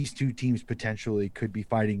 these 2 teams potentially could be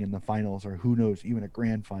fighting in the finals, or who knows, even a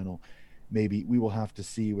grand final. Maybe we will have to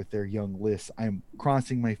see with their young lists. I'm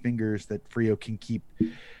crossing my fingers that Frio can keep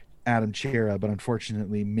Adam Chera, but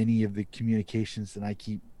unfortunately, many of the communications that I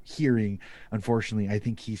keep hearing, unfortunately, I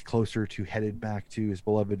think he's closer to headed back to his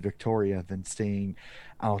beloved Victoria than staying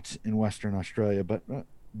out in Western Australia. But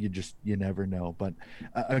you never know. But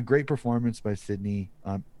a great performance by Sydney.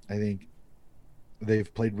 I think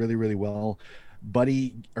they've played really, really well.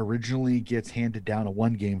 Buddy originally gets handed down a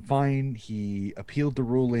 1-game fine. He appealed the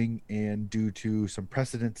ruling, and due to some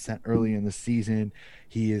precedent set early in the season,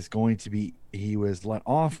 he was let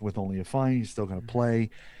off with only a fine. He's still going to play.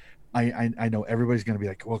 I know everybody's going to be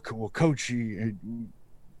like, well, coach,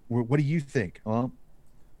 what do you think? Well,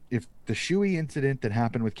 if the Shuey incident that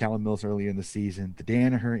happened with Callum Mills earlier in the season, the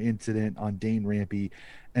Danaher incident on Dane Rampy,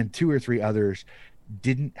 and 2 or 3 others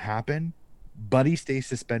didn't happen, Buddy stays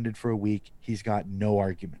suspended for a week. He's got no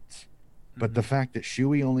arguments. But the fact that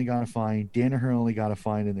Shuey only got a fine, Danaher only got a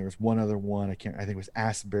fine, and there was one other one, I think it was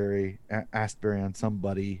Astbury on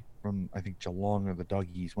somebody from, I think, Geelong or the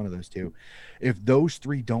Doggies, one of those 2. If those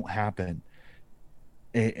 3 don't happen,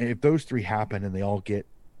 and they all get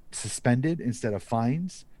suspended instead of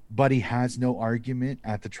fines, Buddy has no argument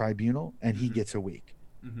at the tribunal, and he gets a week.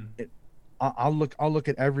 I'll look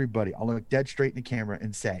at everybody. I'll look dead straight in the camera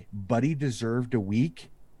and say, Buddy deserved a week.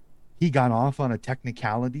 He got off on a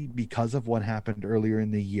technicality because of what happened earlier in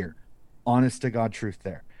the year. Honest to God truth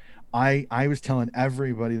there. I was telling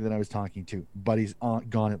everybody that I was talking to, Buddy's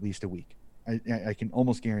gone at least a week. I can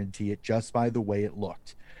almost guarantee it just by the way it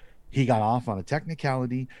looked. He got off on a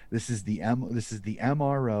technicality. This is the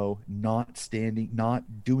MRO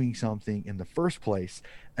not doing something in the first place,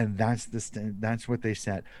 and that's what they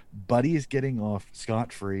said. Buddy is getting off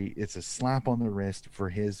scot-free. It's a slap on the wrist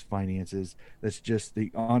for his finances. That's just the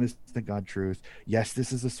honest to God truth. Yes,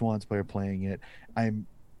 this is a Swans player playing it.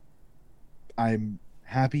 I'm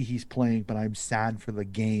happy he's playing, but I'm sad for the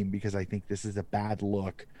game because I think this is a bad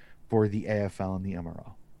look for the AFL and the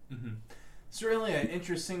MRO. Certainly an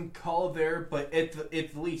interesting call there, but at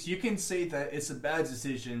the least, you can say that it's a bad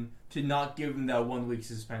decision to not give him that 1-week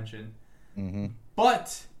suspension.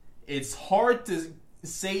 But it's hard to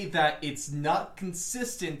say that it's not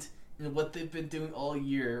consistent in what they've been doing all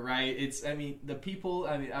year, right?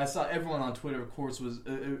 I saw everyone on Twitter, of course,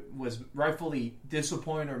 was rightfully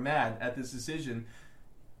disappointed or mad at this decision.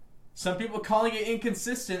 Some people calling it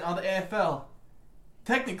inconsistent on the AFL.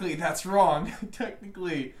 Technically, that's wrong.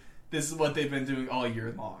 Technically, this is what they've been doing all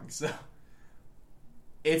year long. So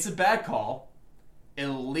it's a bad call. At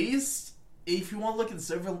least, if you want to look at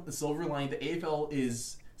the silver line, the AFL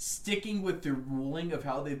is sticking with the ruling of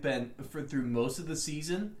how they've been through most of the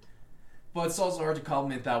season. But it's also hard to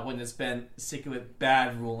compliment that when it's been sticking with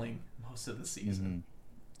bad ruling most of the season.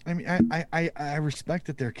 I mean, I respect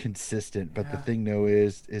that they're consistent, but the thing though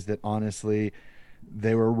is that honestly,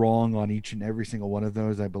 they were wrong on each and every single one of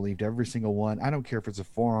those. I believed every single one. I don't care if it's a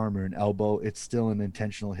forearm or an elbow. It's still an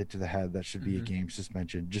intentional hit to the head that should be a game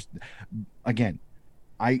suspension. Just again,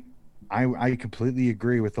 I completely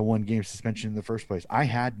agree with the 1 game suspension in the first place. I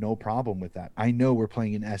had no problem with that. I know we're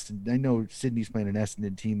playing in Essendon. I know Sydney's playing an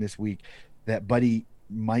Essendon team this week. That Buddy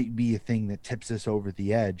might be a thing that tips us over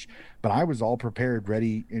the edge, but I was all prepared,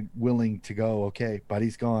 ready, and willing to go. Okay,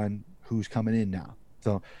 Buddy's gone. Who's coming in now?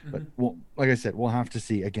 So, but well, like I said, we'll have to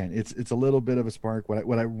see. Again, it's a little bit of a spark. What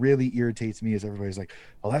really irritates me is everybody's like,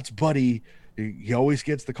 "Well, that's Buddy. He always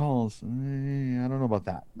gets the calls." I don't know about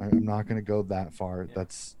that. I'm not going to go that far. Yeah.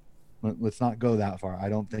 Let's not go that far. I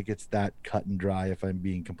don't think it's that cut and dry. If I'm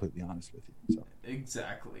being completely honest with you. So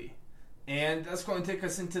Exactly. And that's going to take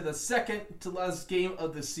us into the second to last game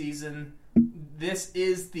of the season. This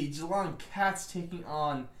is the Geelong Cats taking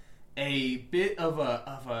on a bit of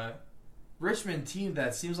a Richmond team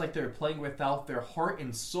that seems like they're playing without their heart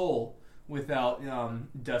and soul without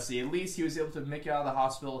Dusty. At least he was able to make it out of the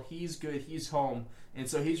hospital. He's good. He's home. And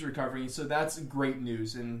so he's recovering. So that's great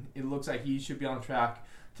news. And it looks like he should be on track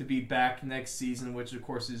to be back next season, which, of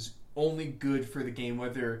course, is only good for the game.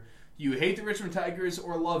 Whether you hate the Richmond Tigers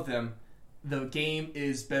or love them, the game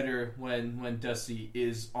is better when Dusty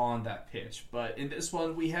is on that pitch. But in this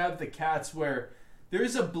one, we have the Cats where there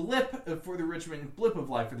is a blip for the blip of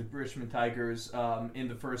life for the Richmond Tigers in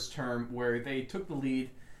the first term where they took the lead,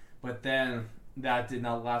 but then that did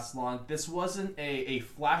not last long. This wasn't a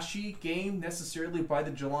flashy game necessarily by the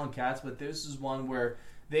Geelong Cats, but this is one where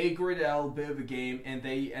they gritted out a bit of a game and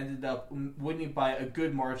they ended up winning by a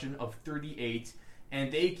good margin of 38. And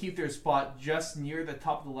they keep their spot just near the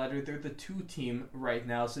top of the ladder. They're the 2 team right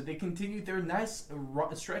now. So they continue their nice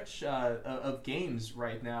stretch of games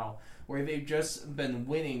right now where they've just been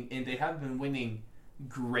winning. And they haven't been winning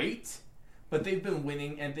great, but they've been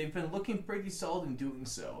winning. And they've been looking pretty solid in doing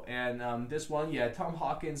so. And this one, Tom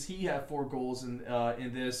Hawkins, he had 4 goals in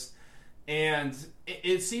this. And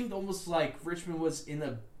it seemed almost like Richmond was in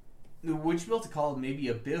would you be able to call it maybe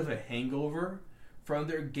a bit of a hangover from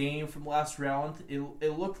their game from last round.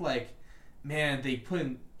 It looked like, man, they put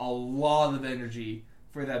in a lot of energy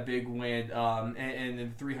for that big win and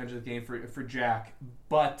the 300th game for Jack.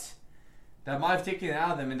 But that might have taken it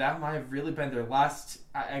out of them, and that might have really been their last,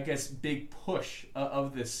 I guess, big push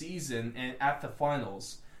of the season and at the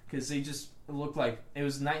finals. Because they just looked like it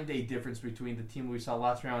was a night and day difference between the team we saw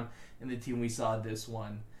last round and the team we saw this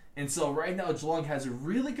one. And so right now, Geelong has a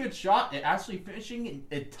really good shot at actually finishing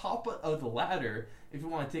at top of the ladder. If you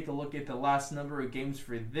want to take a look at the last number of games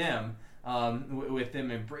for them, with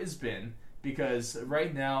them in Brisbane, because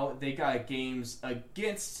right now they got games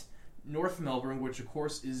against North Melbourne, which of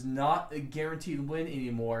course is not a guaranteed win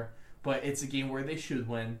anymore, but it's a game where they should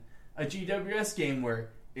win. A GWS game where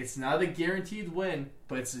it's not a guaranteed win,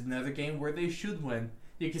 but it's another game where they should win.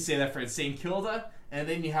 You can say that for St. Kilda, and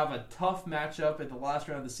then you have a tough matchup at the last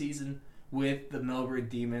round of the season with the Melbourne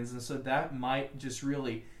Demons, and so that might just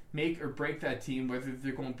really make or break that team, whether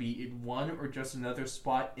they're going to be in 1 or just another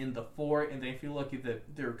spot in the 4. And then if you look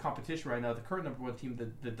at their competition right now, the current number 1 team,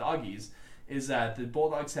 the Doggies, is that the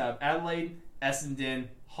Bulldogs have Adelaide, Essendon,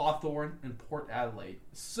 Hawthorn, and Port Adelaide.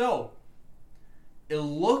 So it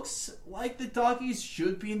looks like the Doggies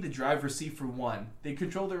should be in the driver's seat for 1. They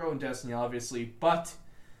control their own destiny, obviously, but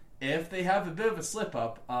if they have a bit of a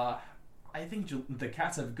slip-up, I think the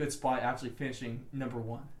Cats have a good spot actually finishing number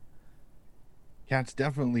 1. Cats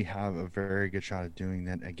definitely have a very good shot at doing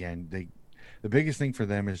that. Again, the biggest thing for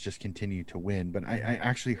them is just continue to win. But I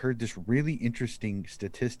actually heard this really interesting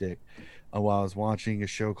statistic while I was watching a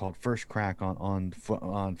show called First Crack on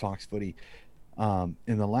Fox Footy. In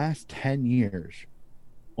the last 10 years,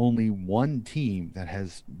 only 1 team that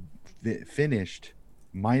has finished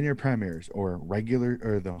minor premiers or regular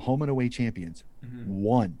or the home and away champions,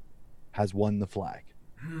 1 has won the flag.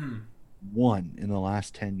 1 in the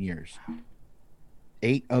last 10 years.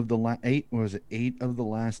 8 of the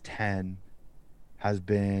last 10 has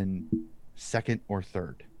been second or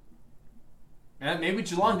third. And maybe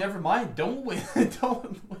Geelong, never mind. Don't win.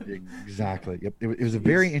 Don't win. Exactly. Yep. It was a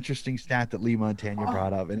very interesting stat that Lee Montagna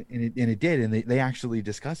brought up, and it did, and they actually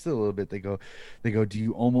discussed it a little bit. They go, do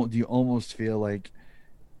you almost feel like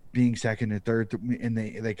being second and third? And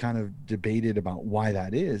they kind of debated about why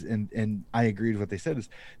that is, and I agreed with what they said is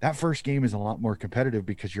that first game is a lot more competitive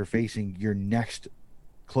because you're facing your next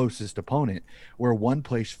closest opponent, where one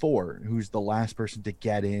plays 4, who's the last person to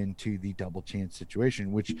get into the double chance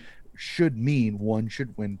situation, which should mean one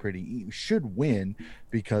should win should win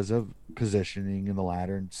because of positioning in the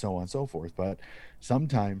ladder and so on and so forth. But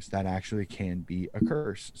sometimes that actually can be a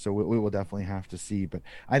curse. So we will definitely have to see. But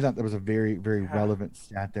I thought that was a very, very relevant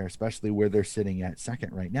stat there, especially where they're sitting at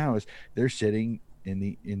second right now. Is they're sitting in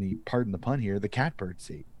the pardon the pun here, the catbird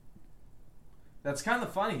seat. That's kind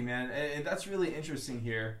of funny, man. And that's really interesting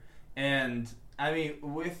here. And I mean,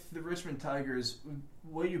 with the Richmond Tigers,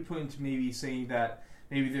 what are you putting to maybe saying that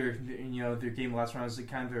maybe their game last round is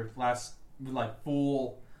kind of their last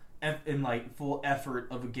full effort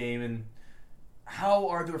of a game, and how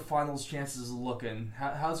are their finals chances looking?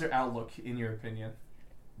 How's their outlook in your opinion?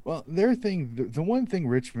 Well, the one thing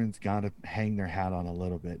Richmond's got to hang their hat on a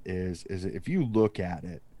little bit is if you look at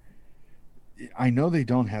it, I know they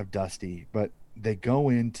don't have Dusty, but they go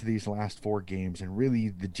into these last 4 games, and really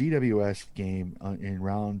the GWS game in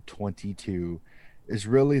round 22 is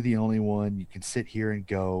really the only one you can sit here and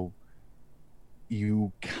go,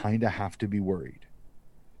 you kind of have to be worried.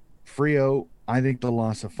 Freo, I think the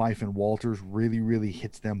loss of Fife and Walters really, really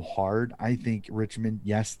hits them hard. I think Richmond,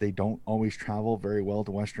 yes, they don't always travel very well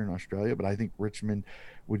to Western Australia, but I think Richmond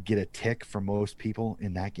would get a tick from most people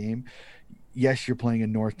in that game. Yes, you're playing a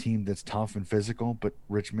North team that's tough and physical, but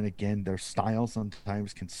Richmond, again, their style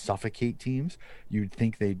sometimes can suffocate teams. You'd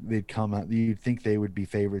think they'd come out. You'd think they would be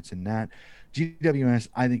favorites in that. GWS,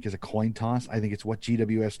 I think, is a coin toss. I think it's what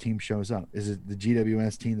GWS team shows up. Is it the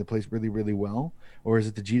GWS team that plays really, really well, or is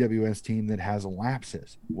it the GWS team that has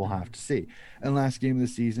lapses? We'll have to see. And last game of the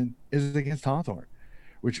season is against Hawthorn,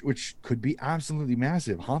 which could be absolutely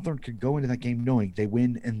massive. Hawthorn could go into that game knowing they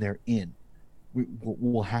win and they're in.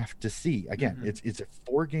 We'll have to see. Again, it's a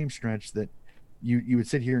 4-game stretch that you would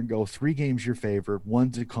sit here and go, 3 games your favor,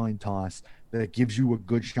 1's a coin toss that gives you a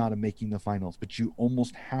good shot of making the finals, but you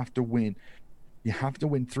almost have to win. You have to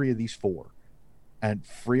win 3 of these 4. And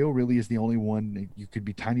Freo really is the only one you could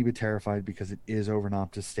be tiny bit terrified because it is over in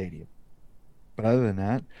Optus Stadium. But other than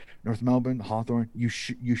that, North Melbourne, Hawthorn, you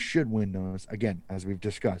should win those. Again, as we've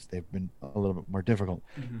discussed, they've been a little bit more difficult.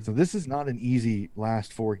 So this is not an easy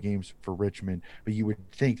last 4 games for Richmond, but you would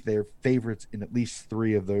think they're favorites in at least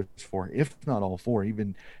 3 of those 4, if not all 4,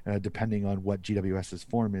 even depending on what GWS's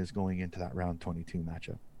form is going into that round 22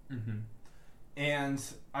 matchup. And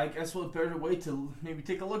I guess what better way to maybe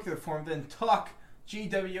take a look at their form than talk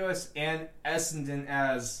GWS and Essendon,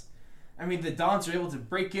 as I mean, the Dons are able to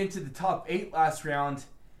break into the top 8 last round,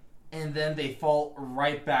 and then they fall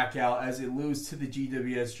right back out as they lose to the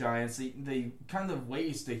GWS Giants. They kind of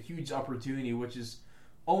waste a huge opportunity, which is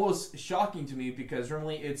almost shocking to me because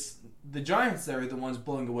normally it's the Giants that are the ones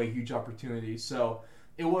blowing away huge opportunities. So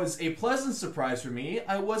it was a pleasant surprise for me.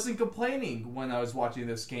 I wasn't complaining when I was watching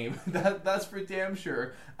this game. That's for damn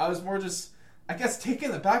sure. I was more just, I guess,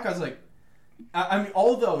 taken aback. I was like, I mean,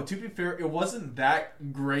 although, to be fair, it wasn't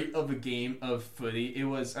that great of a game of footy. It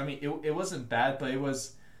was, I mean, it wasn't bad, but it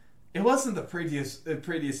wasn't the prettiest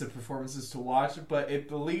of performances to watch. But at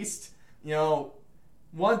the least,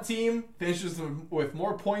 one team finishes with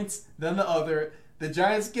more points than the other. The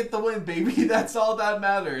Giants get the win, baby. That's all that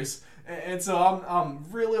matters. And so I'm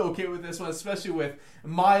really okay with this one, especially with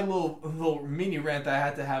my little mini rant that I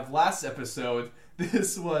had to have last episode.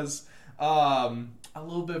 This was a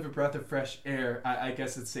little bit of a breath of fresh air, I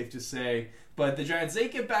guess it's safe to say. But the Giants, they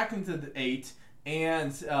get back into the 8,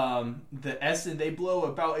 and the Essendon, they blow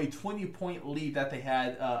about a 20-point lead that they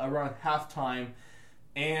had around halftime.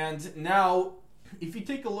 And now, if you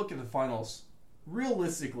take a look at the finals,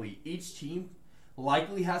 realistically, each team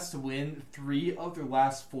likely has to win 3 of their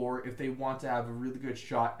last 4 if they want to have a really good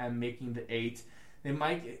shot at making the 8.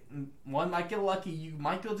 One might get lucky. You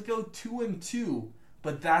might be able to go 2-2.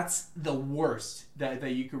 But that's the worst that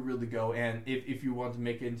you could really go, and if you want to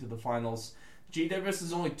make it into the finals. GWS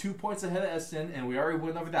is only 2 points ahead of Essendon, and we already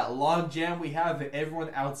went over that log jam we have. Everyone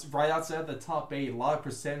right outside the top 8, a lot of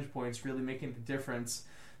percentage points really making the difference.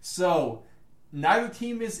 So, neither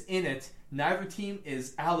team is in it, neither team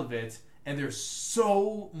is out of it, and there's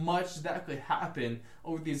so much that could happen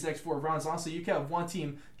over these next 4 rounds. Honestly, you could have one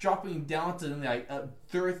team dropping down to like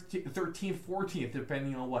 13th, 14th,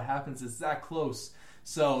 depending on what happens. It's that close.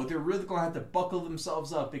 So they're really going to have to buckle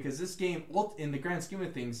themselves up because this game, in the grand scheme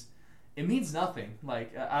of things, it means nothing.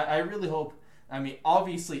 Like, I really hope, I mean,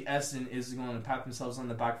 obviously Essendon is going to pat themselves on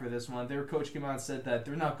the back for this one. Their coach came out and said that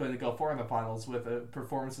they're not going to go far in the finals with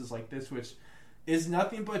performances like this, which is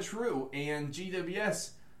nothing but true. And GWS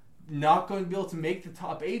not going to be able to make the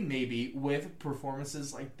top 8 maybe with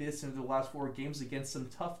performances like this in the last 4 games against some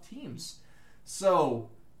tough teams. So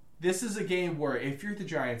this is a game where if you're the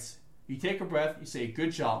Giants, you take a breath, you say,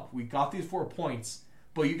 good job, we got these 4 points,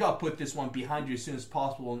 but you got to put this one behind you as soon as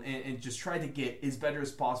possible and just try to get as better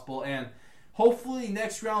as possible. And hopefully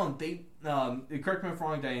next round, they correct me if I'm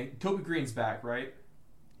wrong, Diane, Toby Green's back, right?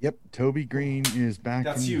 Yep, Toby Green is back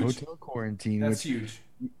That's in huge. hotel quarantine. That's huge.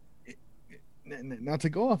 Now, to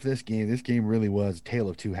go off this game really was a tale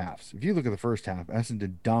of two halves. If you look at the first half,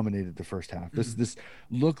 Essendon dominated the first half. This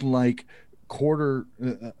looked like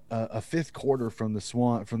a fifth quarter from the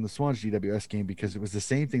Swans GWS game, because it was the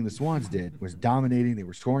same thing the Swans did, was dominating. They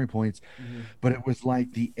were scoring points, but it was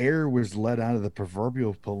like the air was let out of the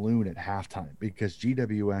proverbial balloon at halftime, because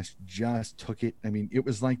GWS just took it. I mean, it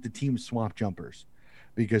was like the team swapped jumpers,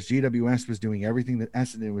 because GWS was doing everything that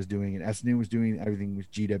Essendon was doing, and Essendon was doing everything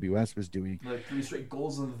that GWS was doing. Like 3 straight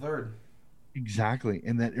goals in the third. Exactly,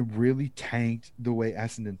 and that it really tanked the way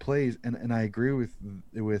Essendon plays. And I agree with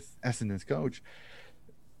Essendon's coach.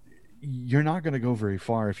 You're not going to go very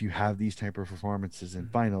far if you have these type of performances in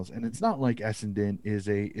finals. And it's not like Essendon is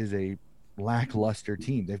a lackluster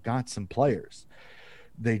team. They've got some players.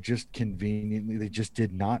 They just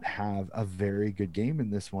did not have a very good game in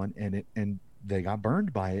this one, and they got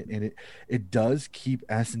burned by it, and it does keep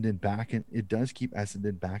Essendon back, and it does keep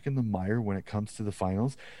Essendon back in the mire when it comes to the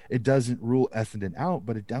finals. It doesn't rule Essendon out,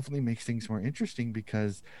 but it definitely makes things more interesting,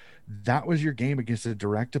 because that was your game against a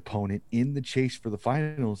direct opponent in the chase for the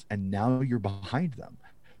finals, and now you're behind them.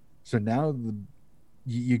 So now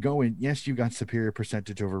you go in, yes, you got superior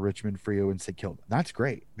percentage over Richmond, Freo, and St Kilda. That's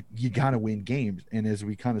great, but you got to win games. And as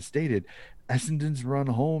we kind of stated, Essendon's run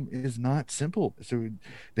home is not simple. So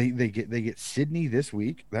they get Sydney this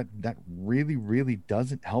week. That really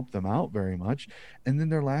doesn't help them out very much. And then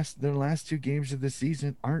their last 2 games of the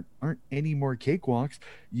season aren't any more cakewalks.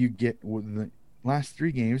 You get the last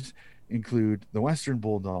 3 games include the Western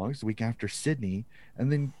Bulldogs the week after Sydney,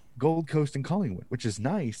 and then Gold Coast and Collingwood, which is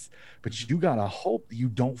nice, but you gotta hope that you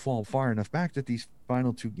don't fall far enough back that these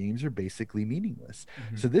final 2 games are basically meaningless.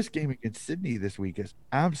 So this game against Sydney this week is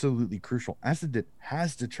absolutely crucial. Essendon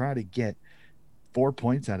has to try to get 4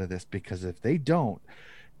 points out of this, because if they don't,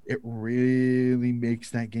 it really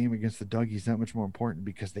makes that game against the Duggies that much more important,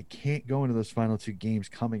 because they can't go into those final 2 games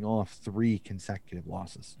coming off 3 consecutive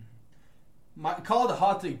losses. Call it a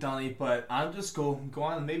hot take, Donnie, but I'm just go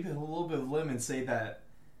on maybe a little bit of a limb and say that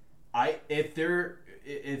if they're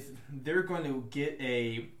going to get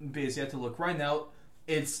a base, you have to look right now.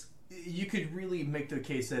 You could really make the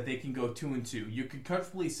case that they can go 2-2. You could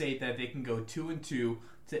comfortably say that they can go 2-2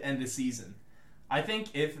 to end the season. I think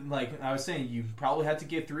if, like I was saying, you probably have to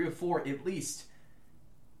get 3 or 4 at least.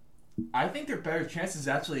 I think their better chances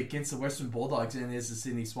actually against the Western Bulldogs than it is the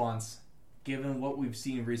Sydney Swans, given what we've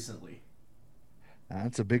seen recently.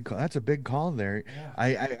 That's a big call there.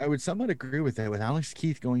 Yeah. I would somewhat agree with that, with Alex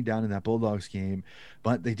Keith going down in that Bulldogs game,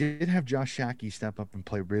 but they did have Josh Shackey step up and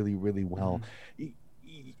play really, really well.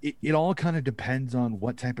 It all kind of depends on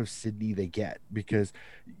what type of Sydney they get, because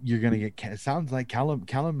you're going to get, it sounds like Callum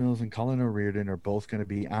Mills and Colin O'Riordan are both going to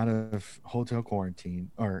be out of hotel quarantine,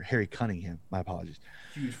 or Harry Cunningham, my apologies.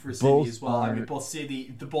 Huge for Sydney as well. I mean, both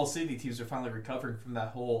Sydney teams are finally recovering from that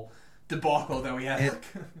whole debacle that we had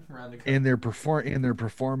around the country. And their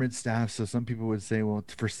performance staff. So some people would say, well,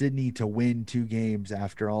 for Sydney to win 2 games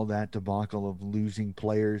after all that debacle of losing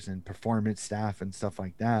players and performance staff and stuff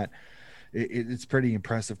like that, it's pretty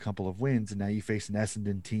impressive couple of wins. And now you face an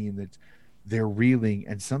Essendon team that they're reeling,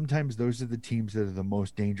 and sometimes those are the teams that are the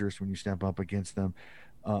most dangerous when you step up against them.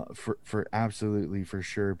 For absolutely, for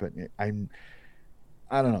sure. But I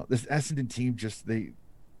don't know, this Essendon team, just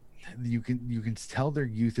you can tell their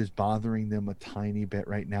youth is bothering them a tiny bit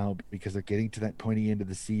right now, because they're getting to that pointy end of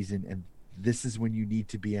the season, and this is when you need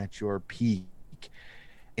to be at your peak.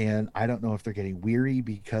 And I don't know if they're getting weary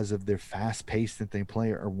because of their fast pace that they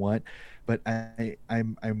play or what, but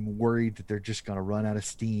I'm worried that they're just going to run out of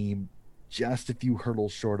steam just a few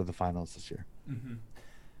hurdles short of the finals this year. Mm-hmm.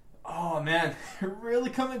 Oh man, really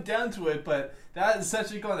coming down to it, but that is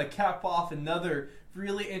essentially going to cap off another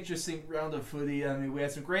really interesting round of footy. I mean, we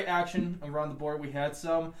had some great action around the board. We had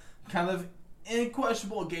some kind of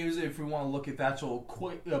unquestionable games if we want to look at the actual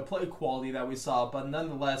play quality that we saw, but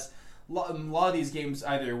nonetheless, a lot of these games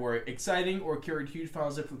either were exciting or carried huge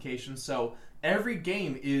finals implications. So every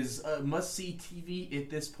game is a must-see TV at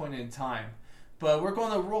this point in time. But we're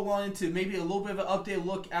going to roll on into maybe a little bit of an updated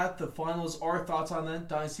look at the finals, our thoughts on them,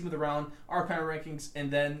 Donnie's team of the round, our power rankings,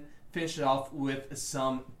 and then finish it off with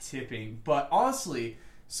some tipping. But honestly,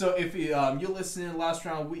 so if you listen in the last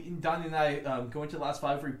round, Donnie and I, going to the last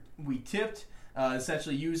 5, we tipped,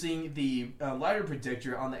 essentially using the ladder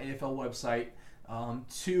predictor on the AFL website.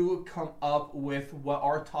 to come up with what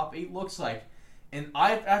our top 8 looks like. And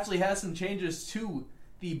I've actually had some changes to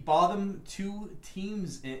the bottom 2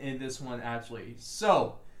 teams in this one, actually.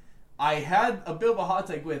 So, I had a bit of a hot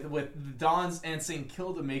take with the Dons and St.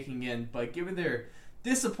 Kilda making in, but given their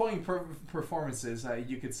disappointing performances,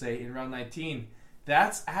 you could say, in round 19,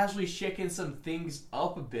 that's actually shaking some things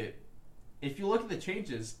up a bit. If you look at the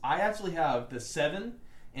changes, I actually have the 7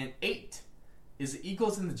 and 8 is the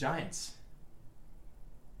Eagles and the Giants.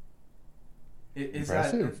 Is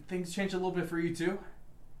that things change a little bit for you too?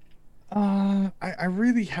 I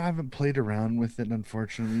really haven't played around with it,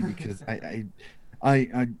 unfortunately, because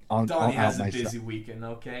I'll Donnie has out a busy myself. weekend,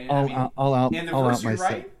 okay? I'll out Anniversary,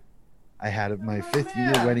 myself. right? I had my 5th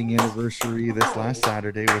year man. wedding anniversary this last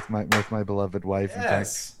Saturday with my beloved wife. In fact,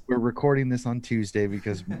 Yes. we're recording this on Tuesday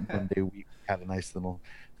because Monday we had a nice little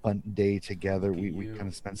fun day together. We you. kind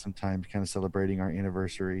of spent some time kind of celebrating our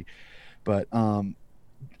anniversary. But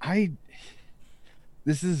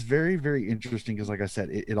this is very, very interesting because, like I said,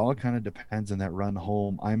 it all kind of depends on that run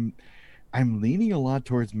home. I'm leaning a lot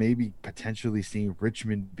towards maybe potentially seeing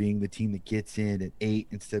Richmond being the team that gets in at 8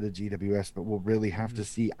 instead of GWS, but we'll really have to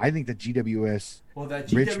see. I think that GWS. Well, that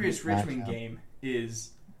GWS matchup, Richmond game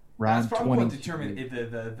is round that's probably going to 22.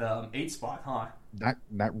 determine the 8 spot, huh?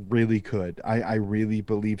 That really could. I really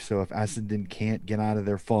believe so. If Essendon can't get out of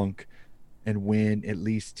their funk and win at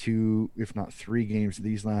least 2, if not 3 games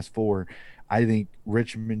these last 4, I think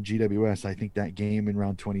Richmond GWS, I think that game in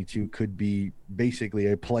round 22 could be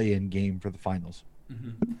basically a play-in game for the finals.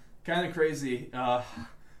 Mm-hmm. Kind of crazy. Oh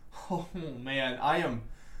man,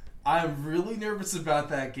 I'm really nervous about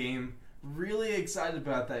that game. Really excited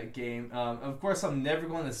about that game. Of course, I'm never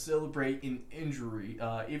going to celebrate an injury,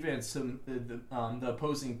 even at the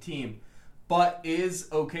opposing team. But it is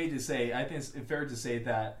okay to say, I think it's fair to say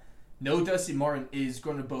that no Dusty Martin is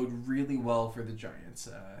going to bode really well for the Giants.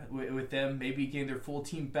 With them maybe getting their full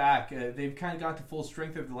team back, they've kind of got to full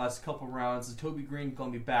strength over the last couple rounds. Toby Green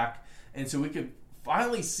going to be back, and so we could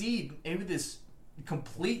finally see maybe this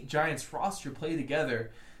complete Giants roster play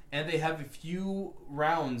together. And they have a few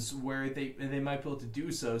rounds where they might be able to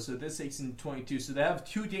do so. So this takes in 22. So they have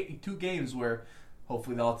two games where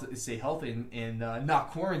hopefully they'll stay healthy and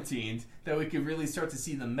not quarantined, that we could really start to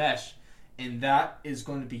see the mesh. And that is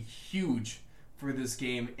going to be huge for this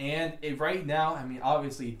game. And right now, I mean,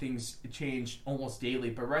 obviously things change almost daily,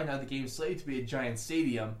 but right now the game is slated to be at Giant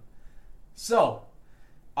Stadium. So,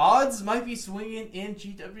 odds might be swinging in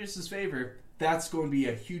GWS's favor. That's going to be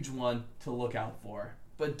a huge one to look out for.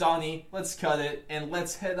 But Donnie, let's cut it and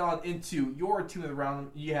let's head on into your team of the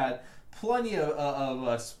round. You had plenty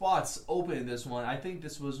of spots open in this one. I think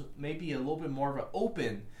this was maybe a little bit more of an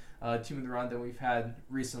open team of the round than we've had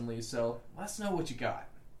recently. So let's know what you got.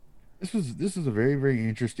 This was a very, very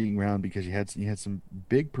interesting round because you had some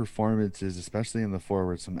big performances, especially in the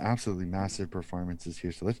forward, some absolutely massive performances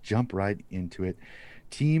here. So let's jump right into it.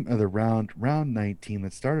 Team of the round 19.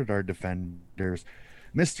 Let's start at our defenders.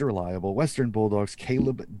 Mr. Reliable, Western Bulldogs,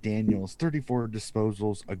 Caleb Daniels, 34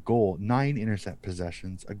 disposals, a goal, 9 intercept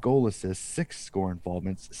possessions, a goal assist, 6 score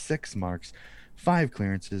involvements, 6 marks, 5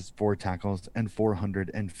 clearances, 4 tackles, and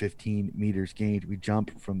 415 meters gained. We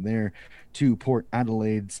jump from there to Port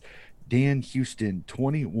Adelaide's Dan Houston,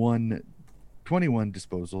 21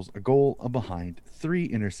 disposals, a goal, a behind, 3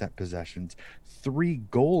 intercept possessions, 3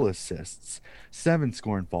 goal assists, 7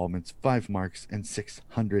 score involvements, 5 marks, and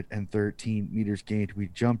 613 meters gained. We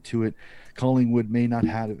jump to it. Collingwood may not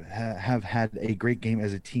have had a great game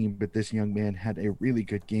as a team, but this young man had a really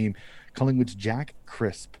good game. Collingwood's Jack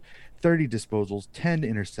Crisp, 30 disposals, 10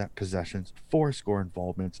 intercept possessions, 4 score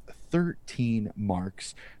involvements, 13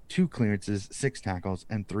 marks, 2 clearances, 6 tackles,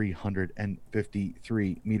 and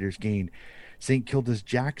 353 meters gained. St. Kilda's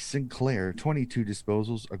Jack Sinclair, 22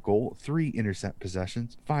 disposals, a goal, 3 intercept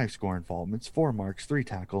possessions, 5 score involvements, 4 marks, 3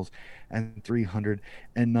 tackles, and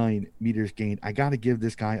 309 meters gained. I got to give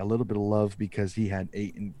this guy a little bit of love because he had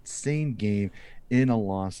an insane game in a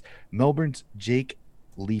loss. Melbourne's Jake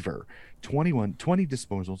Lever, 20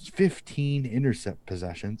 disposals, 15 intercept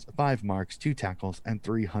possessions, 5 marks, 2 tackles, and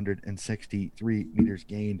 363 meters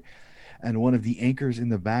gained. And one of the anchors in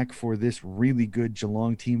the back for this really good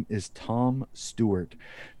Geelong team is Tom Stewart.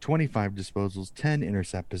 25 disposals, 10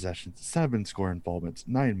 intercept possessions, 7 score involvements,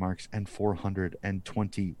 9 marks, and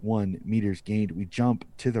 421 meters gained. We jump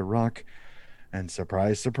to the ruck, and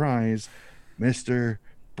surprise, surprise, Mr.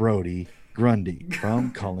 Brody Grundy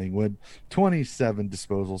from Collingwood. 27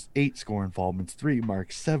 disposals, 8 score involvements, 3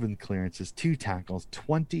 marks, 7 clearances, 2 tackles,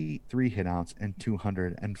 23 hitouts, and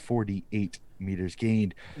 248 meters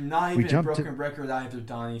gained. Not even a broken record either,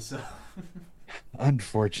 Donnie. So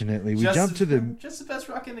Unfortunately, we just jump to the. just the best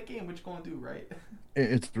rock in the game. What you gonna do, right?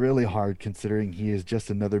 It's really hard considering he is just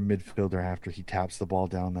another midfielder after he taps the ball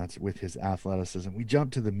down. That's with his athleticism. We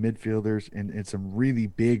jump to the midfielders and some really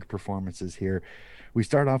big performances here. We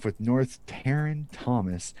start off with North's Taron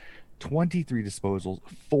Thomas, 23 disposals,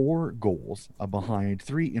 4 goals, a behind,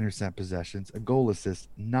 3 intercept possessions, a goal assist,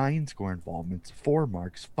 9 score involvements, 4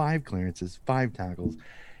 marks, 5 clearances, 5 tackles,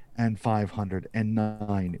 and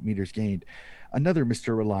 509 meters gained. Another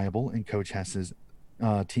Mr. Reliable in Coach Hess's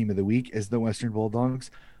team of the week is the Western Bulldogs,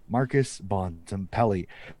 Marcus Bontempelli.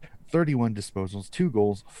 31 disposals, 2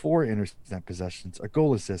 goals, 4 intercept possessions, a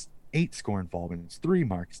goal assist, 8 score involvements, 3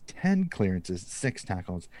 marks, 10 clearances, 6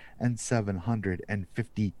 tackles, and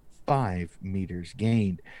 755 meters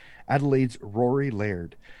gained. Adelaide's Rory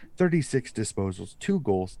Laird, 36 disposals, 2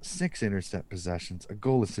 goals, 6 intercept possessions, a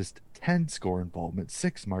goal assist, 10 score involvement,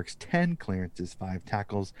 6 marks, 10 clearances, 5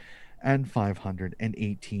 tackles, and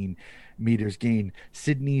 518 meters gained.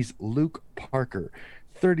 Sydney's Luke Parker,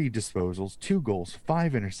 30 disposals, 2 goals,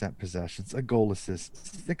 5 intercept possessions, a goal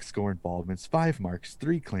assist, 6 score involvements, 5 marks,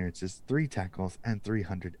 3 clearances, 3 tackles, and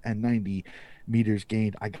 390 meters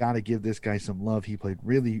gained. I got to give this guy some love. He played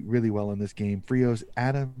really, really well in this game. Frio's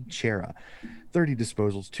Adam Chera, 30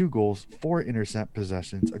 disposals, 2 goals, 4 intercept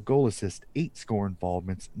possessions, a goal assist, 8 score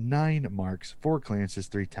involvements, 9 marks, 4 clearances,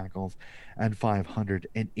 3 tackles, and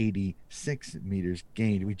 586 meters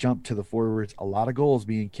gained. We jump to the forwards. A lot of goals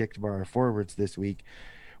being kicked by our forwards this week.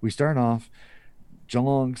 We start off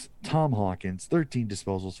Geelong's Tom Hawkins, 13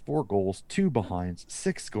 disposals, 4 goals, 2 behinds,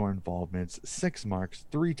 6 score involvements, 6 marks,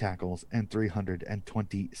 3 tackles, and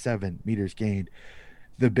 327 meters gained.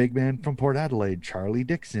 The big man from Port Adelaide, Charlie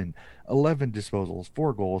Dixon, 11 disposals,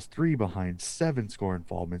 4 goals, 3 behinds, 7 score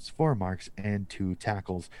involvements, 4 marks, and 2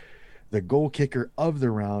 tackles. The goal kicker of the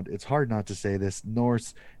round, it's hard not to say this,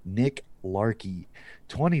 North's Nick Larkey,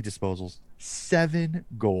 20 disposals, 7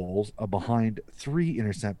 goals, a behind, 3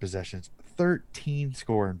 intercept possessions, 13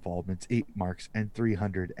 score involvements, 8 marks, and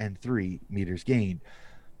 303 meters gained.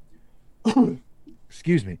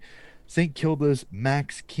 Excuse me. St. Kilda's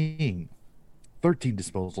Max King, 13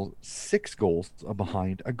 disposals, 6 goals, a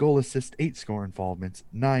behind, a goal assist, 8 score involvements,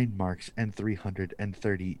 9 marks, and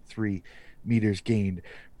 333 meters gained.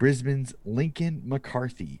 Brisbane's Lincoln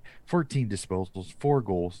McCarthy, 14 disposals, 4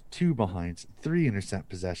 goals, 2 behinds, 3 intercept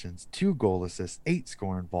possessions, 2 goal assists, 8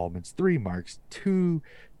 score involvements, 3 marks, 2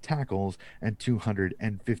 tackles, and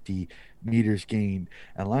 250 meters gained.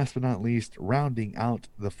 And last but not least, rounding out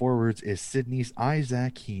the forwards is Sydney's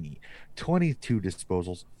Isaac Heaney, 22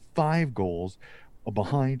 disposals, 5 goals, a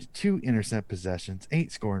behind, 2 intercept possessions,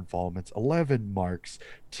 8 score involvements, 11 marks,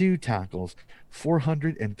 2 tackles,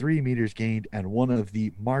 403 meters gained, and one of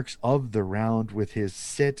the marks of the round with his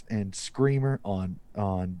sit and screamer on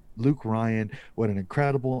Luke Ryan. What an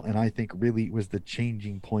incredible, and I think really was the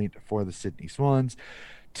changing point for the Sydney Swans.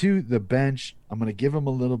 To the bench, I'm going to give him a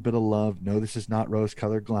little bit of love. No, this is not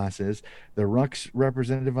rose-colored glasses. The Rucks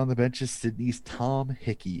representative on the bench is Sydney's Tom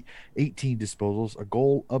Hickey. 18 disposals, a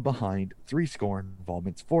goal, a behind, 3 score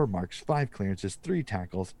involvements, 4 marks, 5 clearances, 3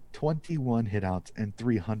 tackles, 21 hitouts, and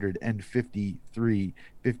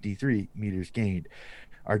 353 meters gained.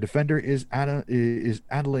 Our defender is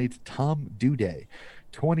Adelaide's Tom Duday.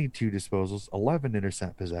 22 disposals, 11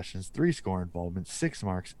 intercept possessions, 3 score involvements, 6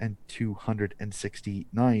 marks, and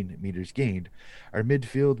 269 meters gained. Our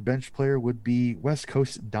midfield bench player would be West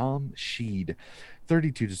Coast Dom Sheed.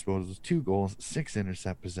 32 disposals, 2 goals, 6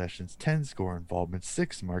 intercept possessions, 10 score involvements,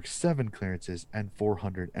 6 marks, 7 clearances, and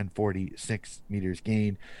 446 meters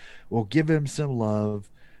gained. We'll give him some love.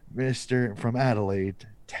 Mr. from Adelaide,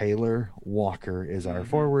 Taylor Walker is our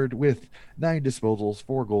forward with 9 disposals,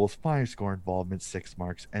 4 goals, 5 score involvements, 6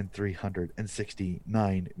 marks, and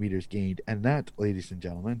 369 meters gained. And that, ladies and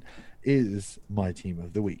gentlemen, is my team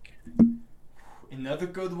of the week. Another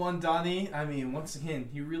good one, Donnie. I mean, once again,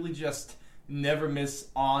 you really just never miss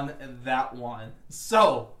on that one.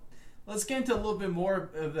 So, let's get into a little bit more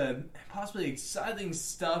of the possibly exciting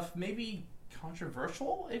stuff, maybe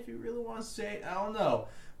controversial, if you really want to say. I don't know.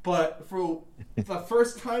 But for the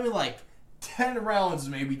first time in like 10 rounds,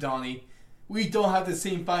 maybe, Donnie, we don't have the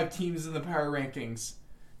same 5 teams in the power rankings.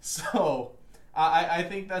 So, I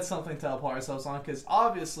think that's something to apply ourselves on, because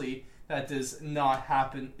obviously that does not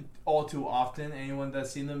happen all too often. Anyone that's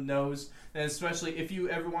seen them knows. And especially if you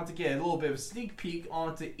ever want to get a little bit of a sneak peek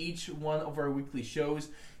onto each one of our weekly shows,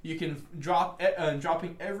 you can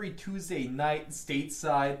dropping every Tuesday night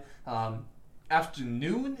stateside,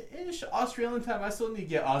 afternoon-ish Australian time. I still need to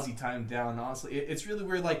get Aussie time down, honestly. It's really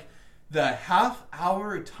weird, like the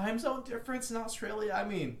half-hour time zone difference in Australia. I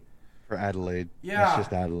mean, for Adelaide. Yeah. It's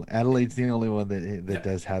just Adelaide. Adelaide's the only one that Yeah.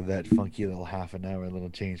 does have that funky little half an hour little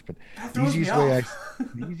change. But That the throws me off.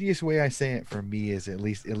 the easiest way I say it for me is at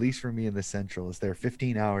least for me in the Central is they're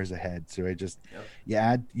 15 hours ahead. So I just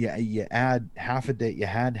Yep. you add half a day. You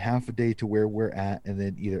had half a day to where we're at, and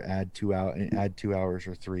then either add 2 hours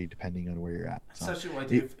or 3 depending on where you're at. So Such a way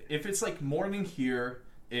to, if it's like morning here,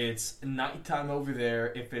 it's nighttime over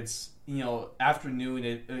there. If it's afternoon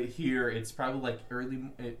here, it's probably like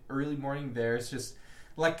early morning there. It's just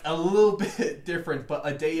like a little bit different, but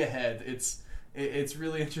a day ahead. It's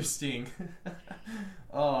really interesting.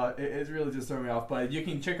 It's really just throwing me off. But you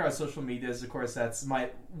can check our social medias. Of course, that's my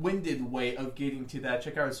winded way of getting to that.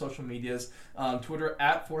 Check out our social medias. Twitter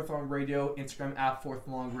at Fourth Along Radio. Instagram at Fourth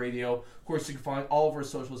Along Radio. Of course, you can find all of our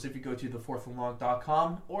socials if you go to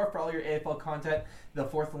thefourthalong.com, or for all your AFL content,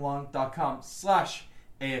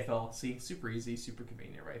 thefourthalong.com/AFL. See, super easy, super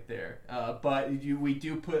convenient right there. But we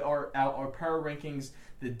do put out our power rankings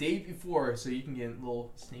the day before, so you can get a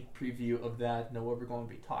little sneak preview of that, know what we're going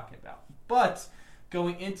to be talking about. But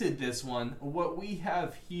going into this one, what we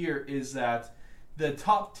have here is that the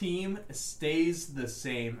top team stays the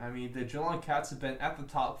same. I mean, the Geelong Cats have been at the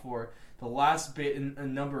top for the last bit in a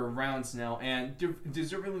number of rounds now, and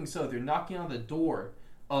deservedly so. They're knocking on the door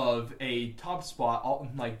of a top spot,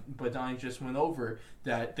 like Badani just went over,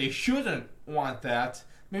 that they shouldn't want that.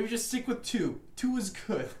 Maybe just stick with 2. 2 is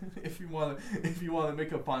good if you want to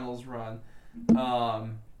make a finals run.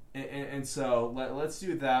 And so let's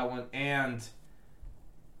do that one. And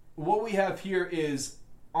what we have here is,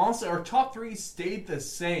 honestly, our top 3 stayed the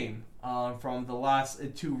same from the last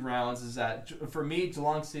 2 rounds. Is that, for me,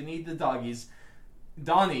 Geelong, Sydney, the Doggies.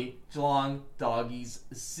 Donnie, Geelong, Doggies,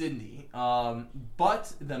 Sydney.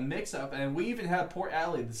 But the mix-up, and we even had Port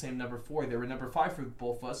Adelaide the same number 4. They were number 5 for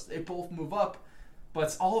both of us. They both move up. But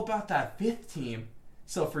it's all about that 5th team.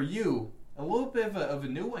 So for you, a little bit of a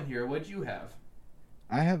new one here. What'd you have?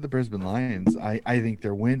 I have the Brisbane Lions. I think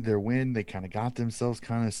their win, they kind of got themselves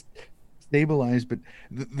kind of stabilized. But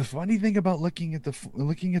the funny thing about looking at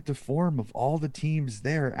the form of all the teams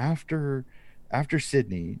there after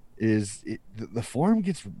Sydney is the form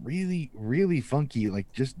gets really, really funky.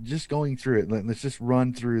 Like just going through it. Let's just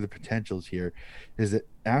run through the potentials here. Is that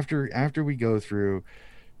after we go through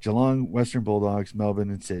Geelong, Western Bulldogs, Melbourne,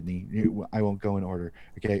 and Sydney. I won't go in order.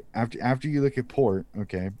 Okay, after you look at Port,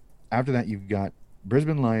 okay, after that you've got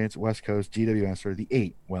Brisbane Lions, West Coast, GWS are the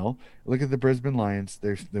 8. Well, look at the Brisbane Lions.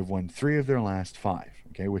 They've won 3 of their last 5.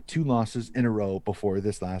 Okay, with 2 losses in a row before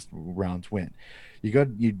this last round's win.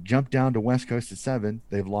 You jump down to West Coast at 7.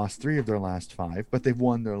 They've lost 3 of their last 5, but they've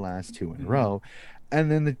won their last 2 in a row. And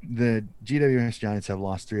then the GWS Giants have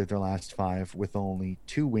lost 3 of their last 5 with only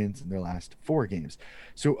 2 wins in their last 4 games.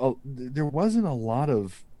 So there wasn't a lot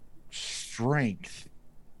of strength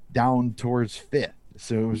down towards 5th.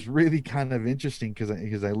 So it was really kind of interesting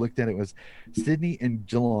because I looked at it, was Sydney and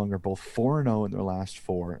Geelong are both 4-0 in their last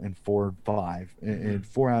 4 and 4-5 and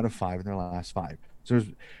 4 out of 5 in their last 5. So,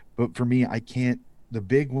 but for me, I can't. The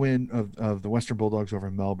big win of the Western Bulldogs over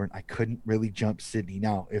Melbourne, I couldn't really jump Sydney.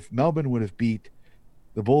 Now, if Melbourne would have beat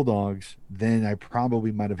the Bulldogs, then I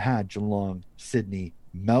probably might have had Geelong, Sydney,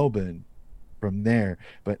 Melbourne from there.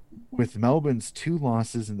 But with Melbourne's 2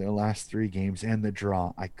 losses in their last 3 games and the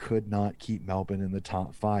draw, I could not keep Melbourne in the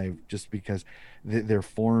top 5 just because their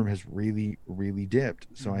form has really, really dipped.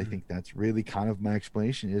 So I think that's really kind of my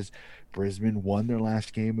explanation is Brisbane won their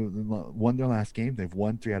last game. They've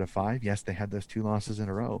won 3 out of 5. Yes, they had those 2 losses in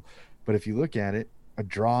a row. But if you look at it, a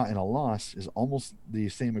draw and a loss is almost the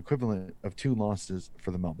same equivalent of 2 losses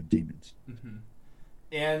for the Melbourne Demons. Mm-hmm.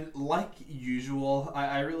 And like usual,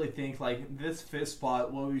 I really think like this 5th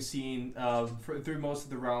spot, what we've seen through most of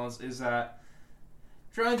the rounds is that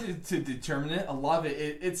trying to determine it, a lot of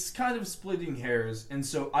it's kind of splitting hairs. And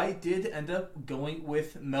so I did end up going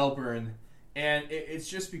with Melbourne. And it's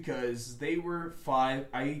just because they were 5.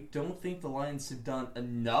 I don't think the Lions have done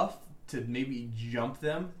enough to maybe jump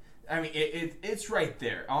them. I mean, it's right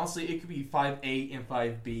there. Honestly, it could be 5A and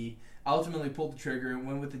 5B. I ultimately pulled the trigger and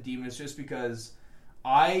went with the Demons just because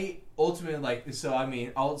I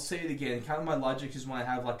ultimately I'll say it again. Kind of my logic is when I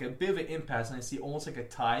have like a bit of an impasse and I see almost like a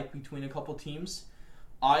tie between a couple teams,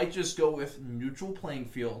 I just go with neutral playing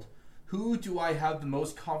field. Who do I have the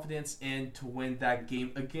most confidence in to win that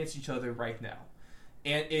game against each other right now?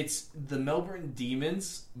 And it's the Melbourne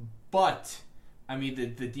Demons, but I mean,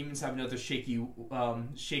 the Demons have another shaky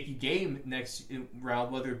game next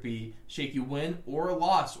round, whether it be shaky win or a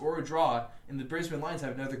loss or a draw, and the Brisbane Lions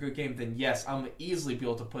have another good game, then yes, I'm going to easily be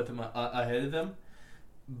able to put them ahead of them.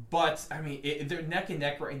 But, I mean, they're neck and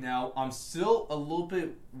neck right now. I'm still a little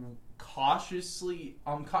bit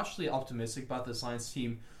I'm cautiously optimistic about this Lions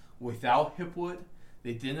team without Hipwood.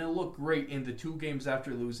 They didn't look great in the 2 games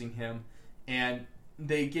after losing him, and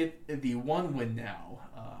they get the 1 win now.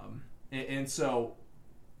 And so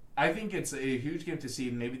I think it's a huge game to see.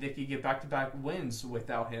 Maybe they could get back-to-back wins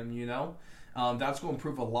without him, you know? That's going to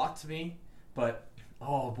improve a lot to me. But,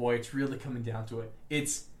 oh boy, it's really coming down to it.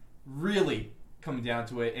 It's really coming down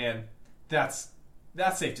to it, and that's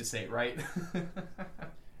safe to say, right?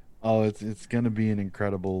 Oh, it's going to be an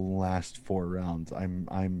incredible last 4 rounds.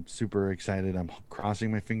 I'm super excited. I'm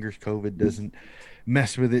crossing my fingers COVID doesn't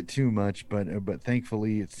mess with it too much, but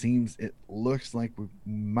thankfully it looks like we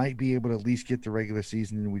might be able to at least get the regular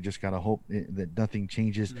season, and we just got to hope that nothing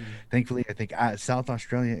changes. Mm-hmm. Thankfully, I think South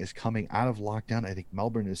Australia is coming out of lockdown. I think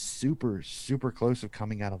Melbourne is super, super close of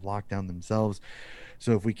coming out of lockdown themselves.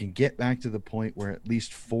 So if we can get back to the point where at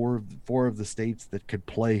least four of the states that could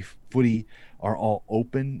play footy are all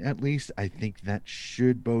open, at least, I think that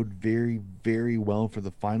should bode very, very well for the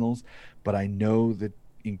finals. But I know that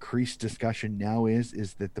increased discussion now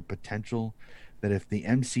is that the potential that if the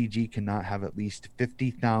MCG cannot have at least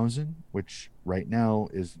 50,000, which right now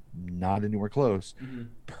is not anywhere close, mm-hmm.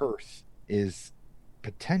 Perth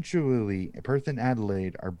and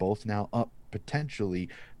Adelaide are both now up potentially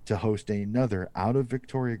to host another out of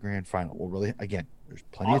Victoria Grand Final. Well, really, again, there's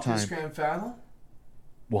plenty of time. Grand Final?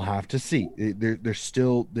 We'll have to see. They're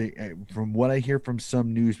still, from what I hear from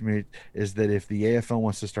some newsmates, is that if the AFL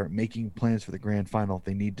wants to start making plans for the Grand Final,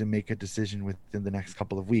 they need to make a decision within the next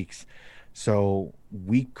couple of weeks. So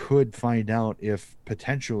we could find out if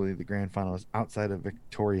potentially the Grand Final is outside of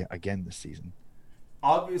Victoria again this season.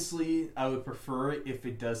 Obviously, I would prefer if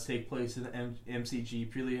it does take place in the MCG.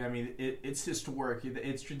 Purely, I mean, it's historic,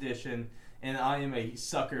 it's tradition, and I am a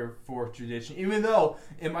sucker for tradition. Even though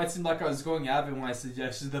it might seem like I was going out of it when I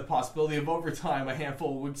suggested the possibility of overtime a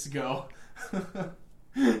handful of weeks ago.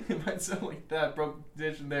 It might sound like that broke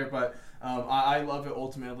tradition there, but I love it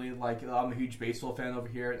ultimately. Like, I'm a huge baseball fan over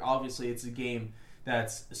here, and obviously it's a game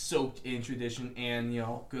that's soaked in tradition, and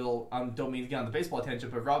good old, don't mean to get on the baseball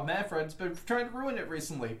attention, but Rob Manfred's been trying to ruin it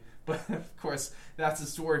recently. But of course, that's a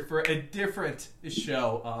story for a different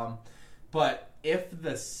show. But if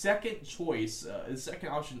the second choice, the second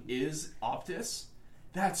option is Optus,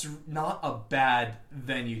 that's not a bad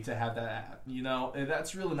venue to have that at.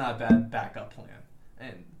 That's really not a bad backup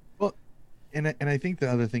plan. And I think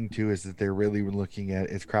the other thing too is that they're really looking at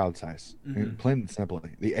its crowd size. Mm-hmm. Plain and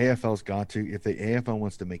simply, the AFL's got to, if the AFL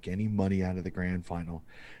wants to make any money out of the Grand Final,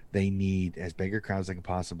 they need as big a crowds they can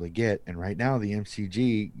possibly get. And right now, the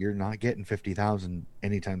MCG, you're not getting 50,000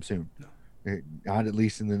 anytime soon. No. Not at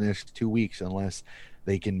least in the next 2 weeks, unless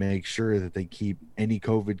they can make sure that they keep any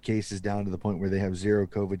COVID cases down to the point where they have 0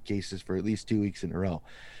 COVID cases for at least 2 weeks in a row.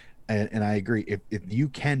 And I agree. If you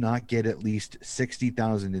cannot get at least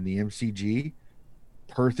 60,000 in the MCG,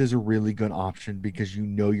 Perth is a really good option because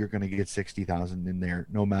you're going to get 60,000 in there.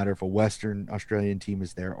 No matter if a Western Australian team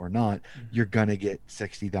is there or not, mm-hmm. you're going to get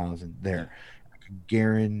 60,000 there. Yeah. I can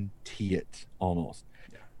guarantee it almost.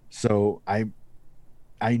 Yeah. So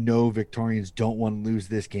I know Victorians don't want to lose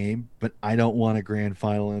this game, but I don't want a grand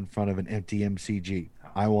final in front of an empty MCG.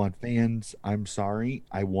 I want fans. I'm sorry.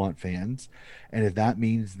 I want fans. And if that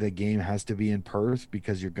means the game has to be in Perth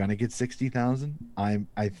because you're going to get 60,000,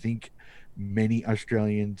 I think many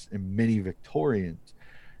Australians and many Victorians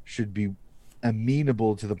should be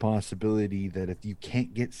amenable to the possibility that if you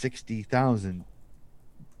can't get 60,000,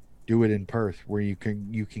 do it in Perth where you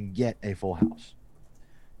can get a full house.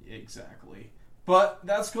 Exactly. But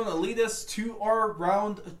that's going to lead us to our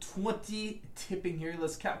round 20 tipping here.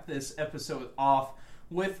 Let's cap this episode off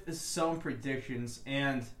with some predictions,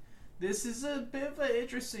 and this is a bit of an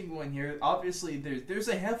interesting one here. Obviously, there's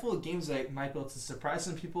a handful of games that might be able to surprise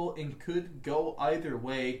some people and could go either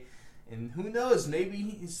way, and who knows,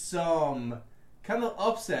 maybe some kind of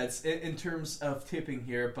upsets in terms of tipping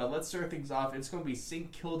here. But let's start things off. It's going to be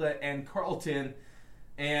St. Kilda and Carlton,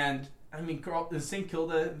 and I mean, St.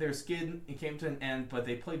 Kilda, their skid, it came to an end, but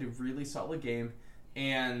they played a really solid game,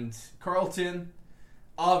 and Carlton,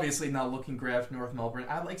 obviously not looking great after North Melbourne.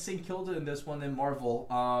 I like St. Kilda in this one in Marvel.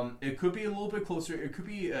 It could be a little bit closer. It could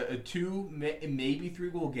be a 2, maybe 3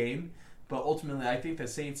 goal game. But ultimately, I think the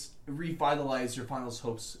Saints revitalize their finals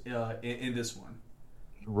hopes in this one.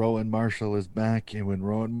 Rowan Marshall is back. And when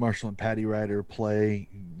Rowan Marshall and Paddy Ryder play,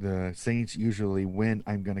 the Saints usually win.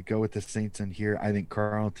 I'm going to go with the Saints in here. I think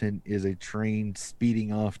Carlton is a train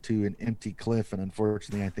speeding off to an empty cliff. And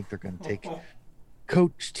unfortunately, I think they're going to take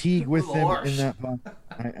Coach Teague with them in that.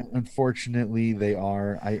 Unfortunately, they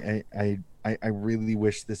are. I really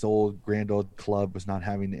wish this grand old club was not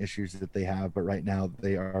having the issues that they have, but right now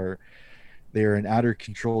they are an out of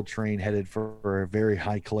control train headed for a very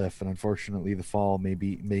high cliff, and unfortunately the fall may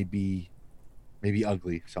be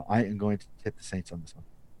ugly. So I am going to tip the Saints on this one.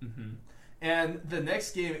 Mm-hmm. And the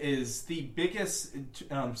next game is the biggest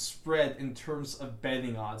spread in terms of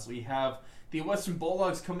betting odds. We have the Western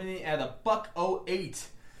Bulldogs coming in at $1.08,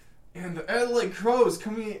 and the Adelaide Crows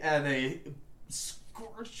coming in at a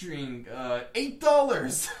scorching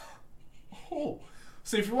 $8. Oh.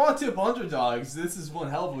 So if you want to tip underdogs, this is one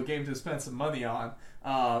hell of a game to spend some money on.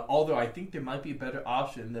 Although I think there might be a better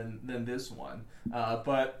option than this one.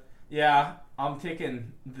 But yeah, I'm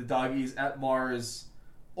taking the doggies at Mars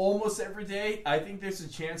almost every day. I think there's a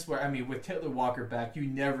chance where, with Taylor Walker back, you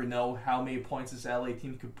never know how many points this LA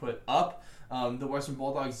team could put up. The Western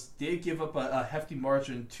Bulldogs did give up a hefty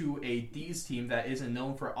margin to a D's team that isn't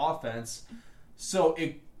known for offense. So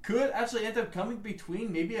it could actually end up coming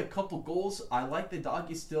between maybe a couple goals. I like the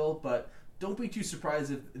doggies still, but don't be too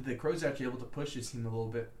surprised if the Crows are actually able to push this team a little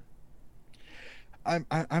bit.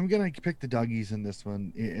 I'm gonna pick the doggies in this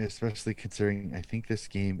one, especially considering I think this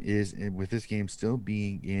game is, with this game still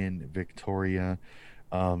being in Victoria.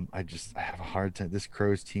 I have a hard time. This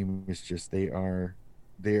Crows team is just they are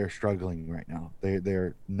struggling right now.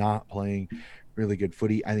 They're not playing really good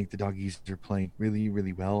footy. I think the doggies are playing really,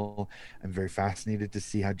 really well. I'm very fascinated to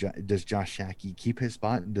see how does Josh Shackey keep his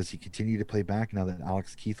spot, and does he continue to play back now that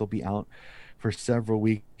Alex Keith will be out for several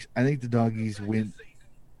weeks. I think the doggies win.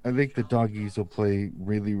 I think the doggies will play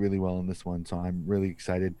really, really well in this one, so I'm really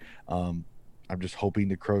excited. I'm just hoping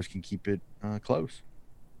the Crows can keep it close.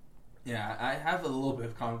 Yeah, I have a little bit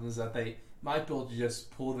of confidence that they might be able to just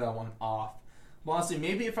pull that one off. But honestly,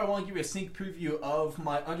 maybe if I want to give you a sneak preview of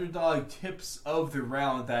my underdog tips of the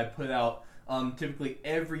round that I put out typically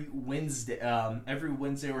every Wednesday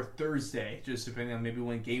or Thursday, just depending on maybe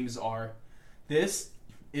when games are. This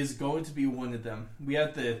is going to be one of them. We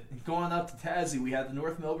have going up to Tassie. We have the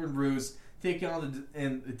North Melbourne Roos take on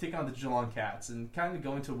the Geelong Cats, and kind of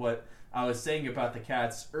going to what I was saying about the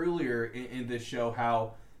Cats earlier in this show,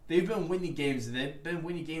 how they've been winning games, and they've been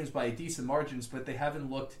winning games by decent margins, but they haven't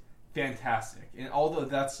looked fantastic. And although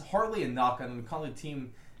that's hardly a knock on them, calling the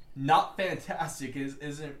team not fantastic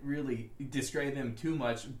isn't really discrediting them too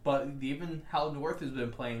much. But even how North has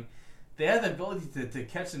been playing, they have the ability to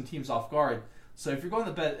catch some teams off guard. So if you're going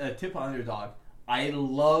to bet a tip on underdog, I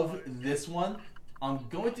love this one. I'm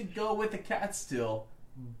going to go with the Cats still,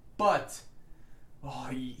 but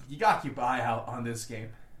you got to keep an eye out on this game.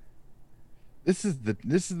 This is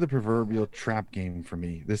the proverbial trap game for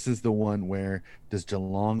me. This is the one where does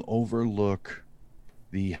Geelong overlook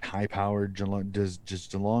the high-powered Geelong? Does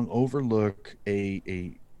Geelong overlook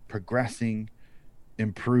a progressing,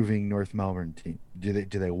 improving North Melbourne team? Do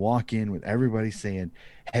they walk in with everybody saying,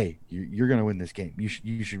 "Hey, you're going to win this game. You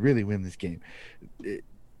should really win this game"?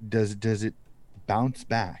 Does it bounce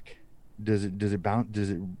back? Does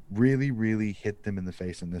it really, really hit them in the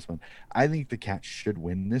face in this one? I think the Cats should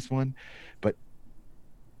win this one, but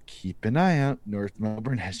keep an eye out. North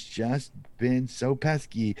Melbourne has just been so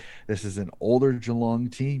pesky. This is an older Geelong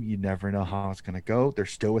team. You never know how it's going to go. They're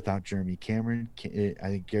still without Jeremy Cameron. I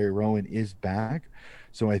think Gary Rowan is back,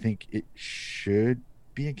 so I think it should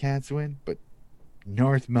be a Cats win, but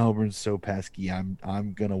North Melbourne's so pesky.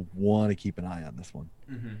 I'm gonna want to keep an eye on this one.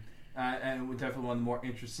 Mm-hmm. And we're definitely one of the more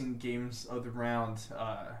interesting games of the round.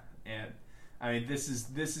 And this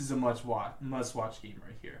is a must-watch game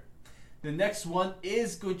right here. The next one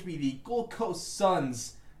is going to be the Gold Coast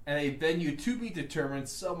Suns at a venue to be determined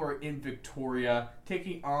somewhere in Victoria,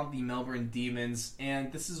 taking on the Melbourne Demons.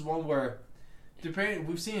 And this is one where,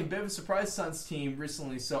 we've seen a bit of a surprise Suns team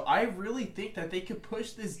recently, so I really think that they could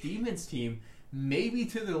push this Demons team maybe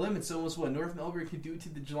to their limits, almost what North Melbourne could do to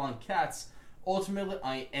the Geelong Cats. Ultimately,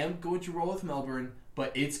 I am going to roll with Melbourne,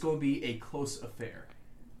 but it's going to be a close affair.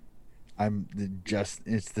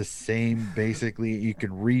 It's the same, basically. You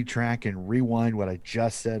can retrack and rewind what I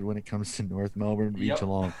just said when it comes to North Melbourne v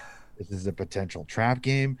Geelong. This is a potential trap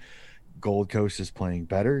game. Gold Coast is playing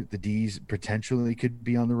better. The D's potentially could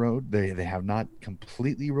be on the road. They have not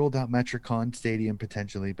completely rolled out Metricon Stadium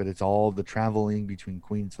potentially, but it's all the traveling between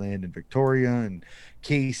Queensland and Victoria and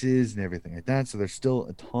cases and everything like that. So there's still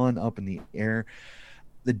a ton up in the air.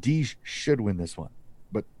 The D's should win this one,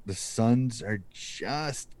 but the Suns are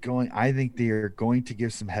just going. I think they are going to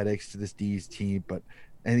give some headaches to this D's team, but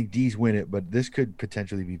I think D's win it. But this could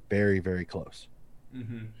potentially be very, very close.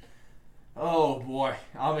 Mm-hmm. Oh boy,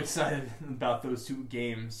 I'm excited about those two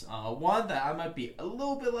games. One that I might be a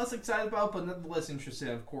little bit less excited about, but nonetheless interested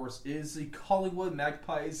in, of course, is the Collingwood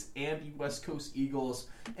Magpies and the West Coast Eagles.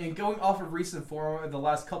 And going off of recent form of the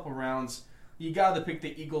last couple rounds, you got to pick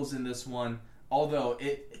the Eagles in this one. Although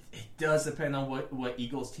it does depend on what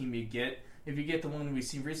Eagles team you get. If you get the one we've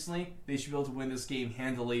seen recently, they should be able to win this game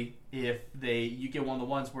handily. If you get one of the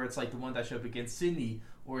ones where it's like the one that showed up against Sydney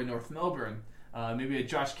or North Melbourne, maybe a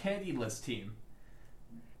Josh Kennedy-less team,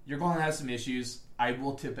 you're going to have some issues. I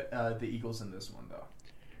will tip the Eagles in this one, though.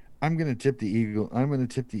 I'm gonna tip the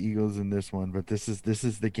Eagles in this one, but this is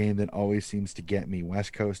the game that always seems to get me.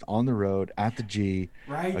 West Coast on the road at the G,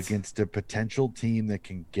 Right. against a potential team that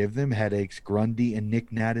can give them headaches. Grundy and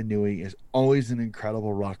Nick Natanui is always an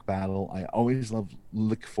incredible ruck battle. I always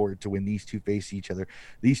look forward to when these two face each other.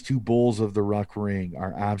 These two bulls of the ruck ring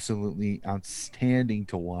are absolutely outstanding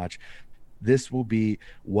to watch. This will be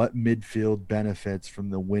what midfield benefits from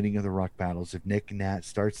the winning of the ruck battles. If Nick Nat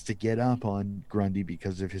starts to get up on Grundy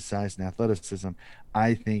because of his size and athleticism,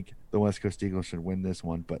 I think the West Coast Eagles should win this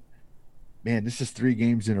one. But man, this is 3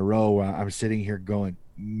 games in a row where I'm sitting here going,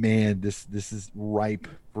 man, this is ripe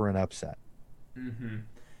for an upset. Mm-hmm.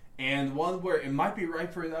 And one where it might be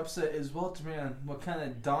ripe for an upset as well, depending on what kind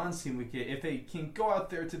of Dons team we get. If they can go out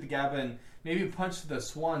there to the Gabba and maybe punch the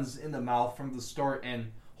Swans in the mouth from the start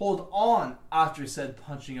and hold on after said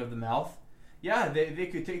punching of the mouth, yeah, they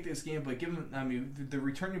could take this game. But given, the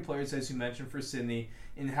returning players, as you mentioned, for Sydney,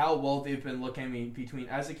 and how well they've been looking, between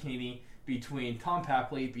Isaac Haney, between Tom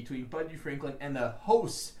Papley, between Buddy Franklin, and the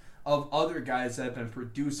hosts of other guys that have been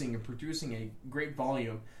producing a great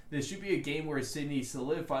volume, this should be a game where Sydney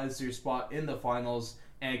solidifies their spot in the finals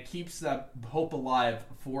and keeps that hope alive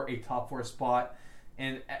for a top 4 spot.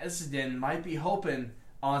 And Essendon might be hoping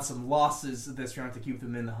on some losses this round to keep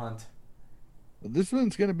them in the hunt. Well, this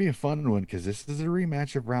one's going to be a fun one because this is a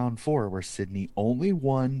rematch of round 4 where Sydney only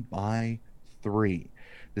won by 3.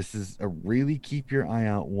 This is a really keep your eye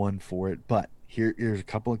out one for it, but here's a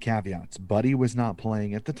couple of caveats. Buddy was not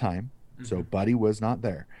playing at the time, so Buddy was not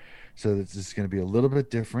there. So this is going to be a little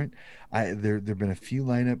bit different. There have been a few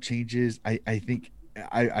lineup changes. I think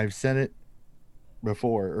I've said it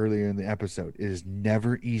before earlier in the episode. It is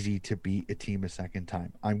never easy to beat a team a second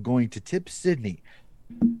time. I'm going to tip Sydney,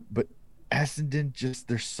 but Essendon, just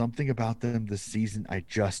there's something about them this season. I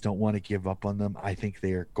just don't want to give up on them. I think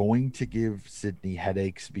they are going to give Sydney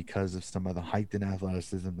headaches because of some of the height and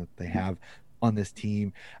athleticism that they have on this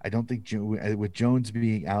team. I don't think with Jones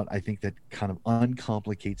being out, I think that kind of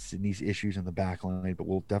uncomplicates Sydney's issues in the back line, but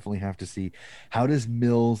we'll definitely have to see, how does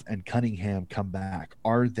Mills and Cunningham come back?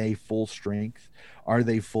 Are they full strength? Are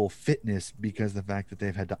they full fitness because of the fact that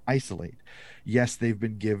they've had to isolate? Yes, they've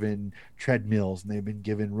been given treadmills and they've been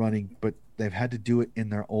given running, but they've had to do it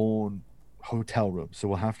in their own hotel room. So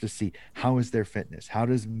we'll have to see, how is their fitness? How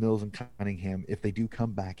does Mills and Cunningham, if they do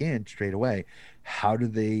come back in straight away, how do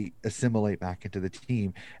they assimilate back into the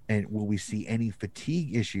team? And will we see any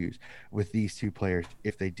fatigue issues with these two players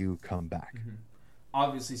if they do come back?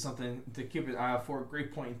 Obviously something to keep an eye out for.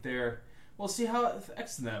 Great point there. We'll see how it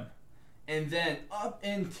affects them. And then up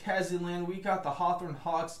in Tasmania, we got the Hawthorn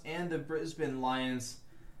Hawks and the Brisbane Lions.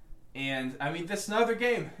 And, this is another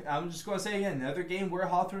game. I'm just going to say again, another game where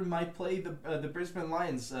Hawthorn might play the Brisbane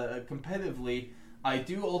Lions competitively. I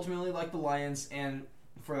do ultimately like the Lions, and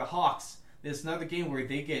for the Hawks, this is another game where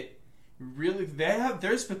they get really...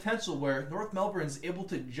 There's potential where North Melbourne's able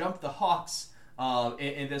to jump the Hawks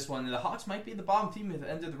in this one. And the Hawks might be the bottom team at the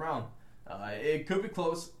end of the round. It could be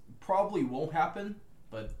close. Probably won't happen,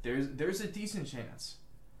 but there's a decent chance.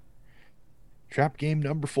 Trap game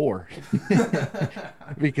number 4.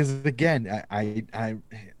 Because again, I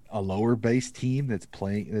a lower base team that's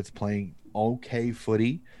playing okay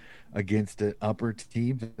footy against an upper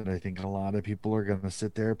team that I think a lot of people are going to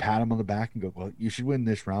sit there, pat them on the back and go, well, you should win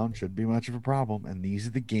this round. Shouldn't be much of a problem. And these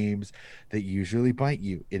are the games that usually bite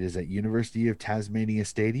you. It is at University of Tasmania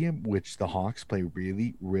Stadium, which the Hawks play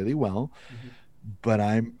really, really well. But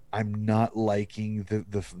I'm not liking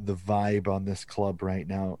the vibe on this club right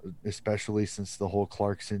now, especially since the whole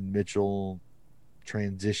Clarkson Mitchell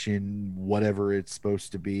transition, whatever it's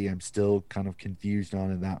supposed to be. I'm still kind of confused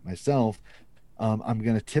on that myself. I'm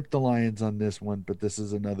going to tip the Lions on this one, but this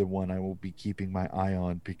is another one I will be keeping my eye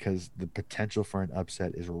on because the potential for an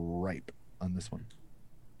upset is ripe on this one.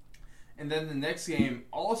 And then the next game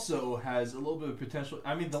also has a little bit of potential.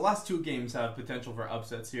 The last 2 games have potential for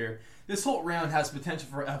upsets here. This whole round has potential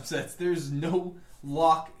for upsets. There's no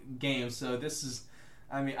lock game, so this is...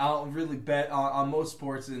 I don't really bet on most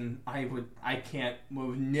sports, and I would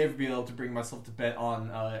never be able to bring myself to bet on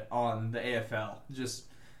the AFL. Just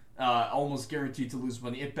almost guaranteed to lose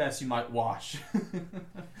money. At best, you might wash.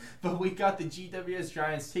 But we got the GWS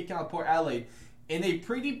Giants taking on Port Adelaide in a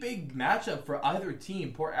pretty big matchup for either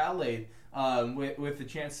team. Port Adelaide, with the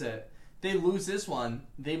chance that they lose this one,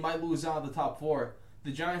 they might lose out of the top 4.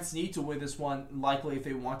 The Giants need to win this one, likely if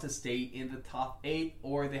they want to stay in the top 8,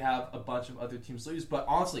 or they have a bunch of other teams lose. But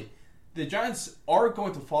honestly, the Giants are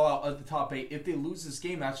going to fall out of the top 8 if they lose this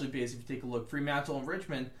game, actually, because if you take a look, Fremantle and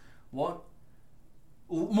Richmond, more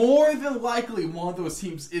than likely one of those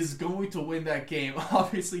teams is going to win that game.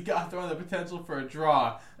 Obviously, got thrown the potential for a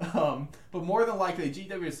draw. But more than likely,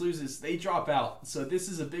 GWS loses, they drop out. So this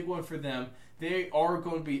is a big one for them. They are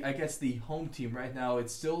going to be, I guess, the home team right now.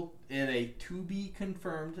 It's still in a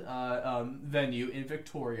to-be-confirmed venue in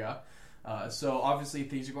Victoria. So obviously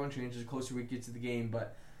things are going to change the closer we get to the game.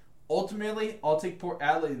 But ultimately, I'll take Port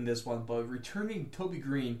Adelaide in this one. But returning Toby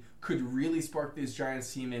Green could really spark this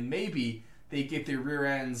Giants team. And maybe they get their rear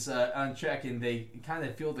ends on check and they kind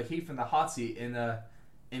of feel the heat from the hot seat and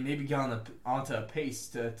maybe get onto a pace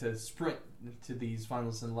to sprint to these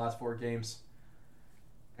finals in the last 4 games.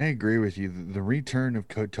 I agree with you. The return of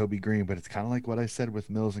Toby Green, but it's kind of like what I said with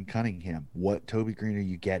Mills and Cunningham. What Toby Green are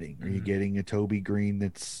you getting? Are you getting a Toby Green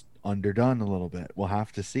that's underdone a little bit? We'll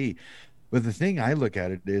have to see. But the thing I look at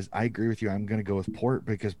it is, I agree with you. I'm going to go with Port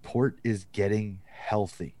because Port is getting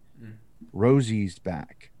healthy. Rosie's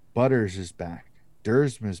back. Butters is back.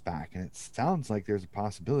 Dersma's back. And it sounds like there's a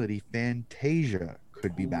possibility Fantasia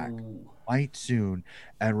could be back quite soon,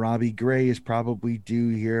 and Robbie Gray is probably due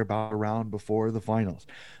here about a round before the finals.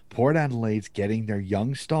 Port Adelaide's getting their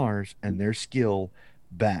young stars and their skill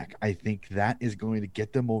back. I think that is going to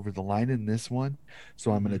get them over the line in this one.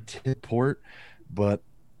 So I'm going to tip Port, but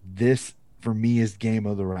this for me is game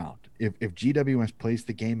of the round. If GWS plays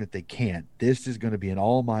the game that they can, this is going to be an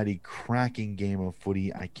almighty cracking game of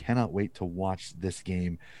footy. I cannot wait to watch this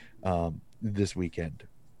game this weekend.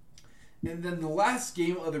 And then the last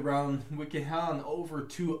game of the round, we can head on over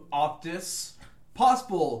to Optus.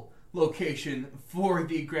 Possible location for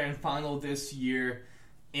the grand final this year.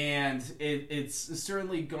 And it's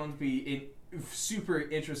certainly going to be a super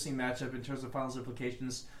interesting matchup in terms of finals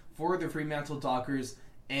implications for the Fremantle Dockers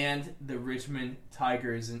and the Richmond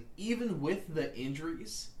Tigers. And even with the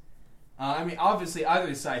injuries, obviously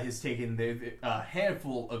either side has taken a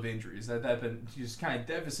handful of injuries that have been just kind of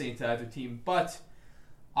devastating to either team. But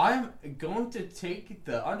I'm going to take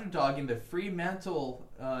the underdog in the Fremantle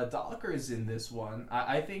Dockers in this one.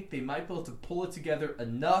 I think they might be able to pull it together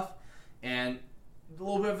enough, and a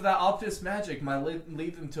little bit of that Optus magic might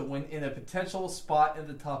lead them to win in a potential spot in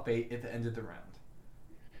the top 8 at the end of the round.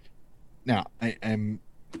 Now,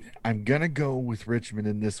 I'm going to go with Richmond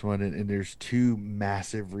in this one, and there's 2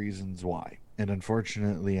 massive reasons why. And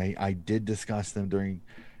unfortunately, I did discuss them during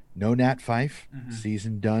no Nat Fife,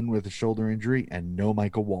 season done with a shoulder injury, and no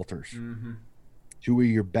Michael Walters. 2 of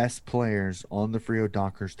your best players on the Freo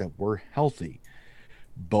Dockers that were healthy,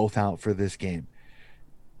 both out for this game.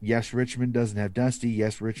 Yes, Richmond doesn't have Dusty.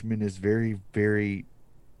 Yes, Richmond is very, very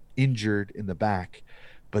injured in the back,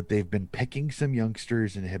 but they've been picking some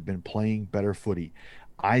youngsters and have been playing better footy.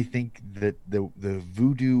 I think that the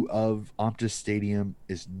voodoo of Optus Stadium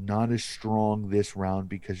is not as strong this round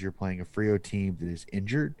because you're playing a Freo team that is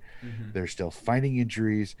injured. They're still fighting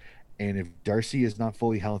injuries. And if Darcy is not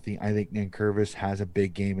fully healthy, I think Nankervis has a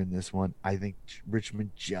big game in this one. I think Richmond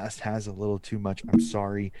just has a little too much. I'm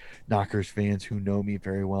sorry, Knockers fans who know me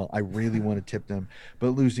very well. I really want to tip them, but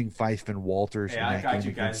losing Fife and Walters in that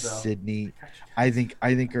game against Sydney, I think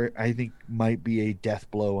might be a death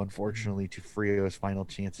blow, unfortunately, to Freo's final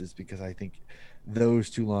chances, because I think those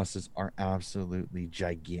 2 losses are absolutely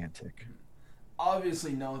gigantic.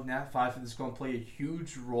 Obviously, no, Nat Fife is going to play a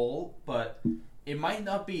huge role, but it might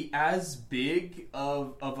not be as big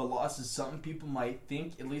of a loss as some people might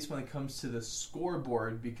think, at least when it comes to the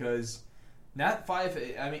scoreboard, because Nat Fife,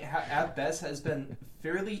 at best, has been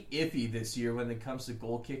fairly iffy this year when it comes to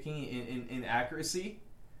goal kicking in accuracy.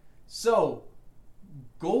 So,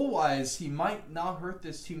 goal-wise, he might not hurt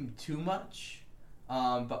this team too much.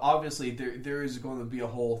 But obviously, there is going to be a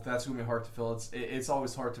hole that's going to be hard to fill. It's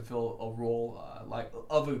always hard to fill a role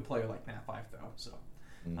of a player like Nat Fife, though. So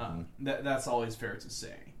that's always fair to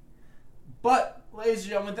say. But, ladies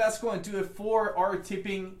and gentlemen, that's going to do it for our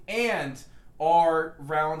tipping and our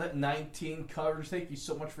round 19 coverage. Thank you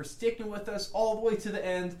so much for sticking with us all the way to the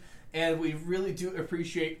end, and we really do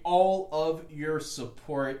appreciate all of your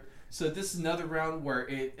support. So this is another round where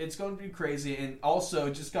it's going to be crazy, and also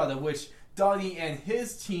just got to wish Donnie and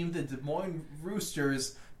his team, the Des Moines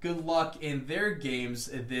Roosters, good luck in their games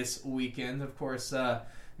this weekend. Of course,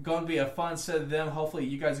 going to be a fun set of them. Hopefully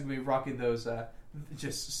you guys are going to be rocking those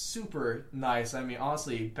just super nice. I mean,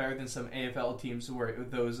 honestly, better than some AFL teams who wear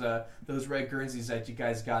those red jerseys that you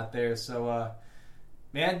guys got there. So,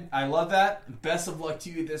 man, I love that. Best of luck to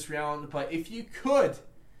you this round. But if you could,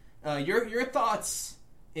 your thoughts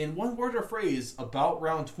in one word or phrase about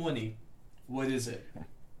round 20, what is it?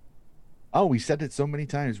 Oh, we said it so many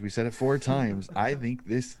times. We said it 4 times. I think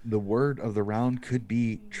the word of the round could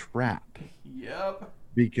be trap. Yep.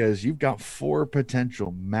 Because you've got 4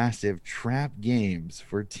 potential massive trap games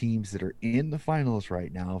for teams that are in the finals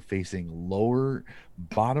right now, facing lower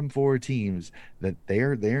bottom 4 teams that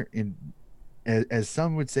they're in, as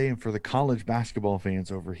some would say, and for the college basketball fans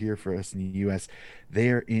over here for us in the U.S.,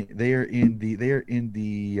 they are in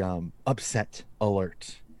the upset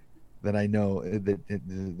alert. That I know that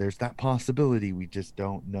there's that possibility. We just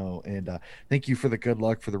don't know. And thank you for the good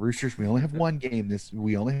luck for the Roosters. We only have one game this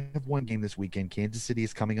weekend. Kansas City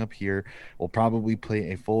is coming up here. We'll probably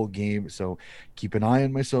play a full game. So keep an eye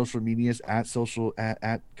on my social medias at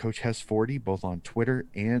Coach Hess 40, both on Twitter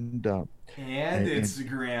and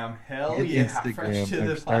Instagram. Hell and yeah! Instagram. Fresh to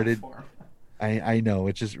the platform. I know,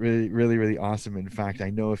 it's just really, really, really awesome. In fact,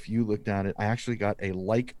 I know if you looked at it, I actually got a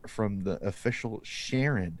like from the official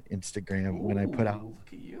Sharon Instagram when I put out. Look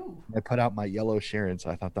at you. I put out my yellow Sharon,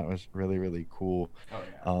 so I thought that was really, really cool.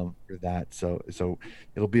 Oh, yeah. For that. So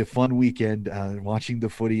it'll be a fun weekend. Watching the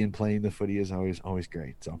footy and playing the footy is always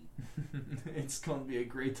great. So it's going to be a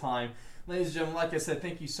great time. Ladies and gentlemen, like I said,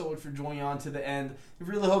 thank you so much for joining on to the end. I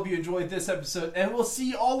really hope you enjoyed this episode, and we'll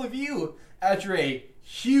see all of you after a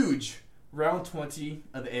huge round 20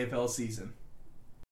 of the AFL season.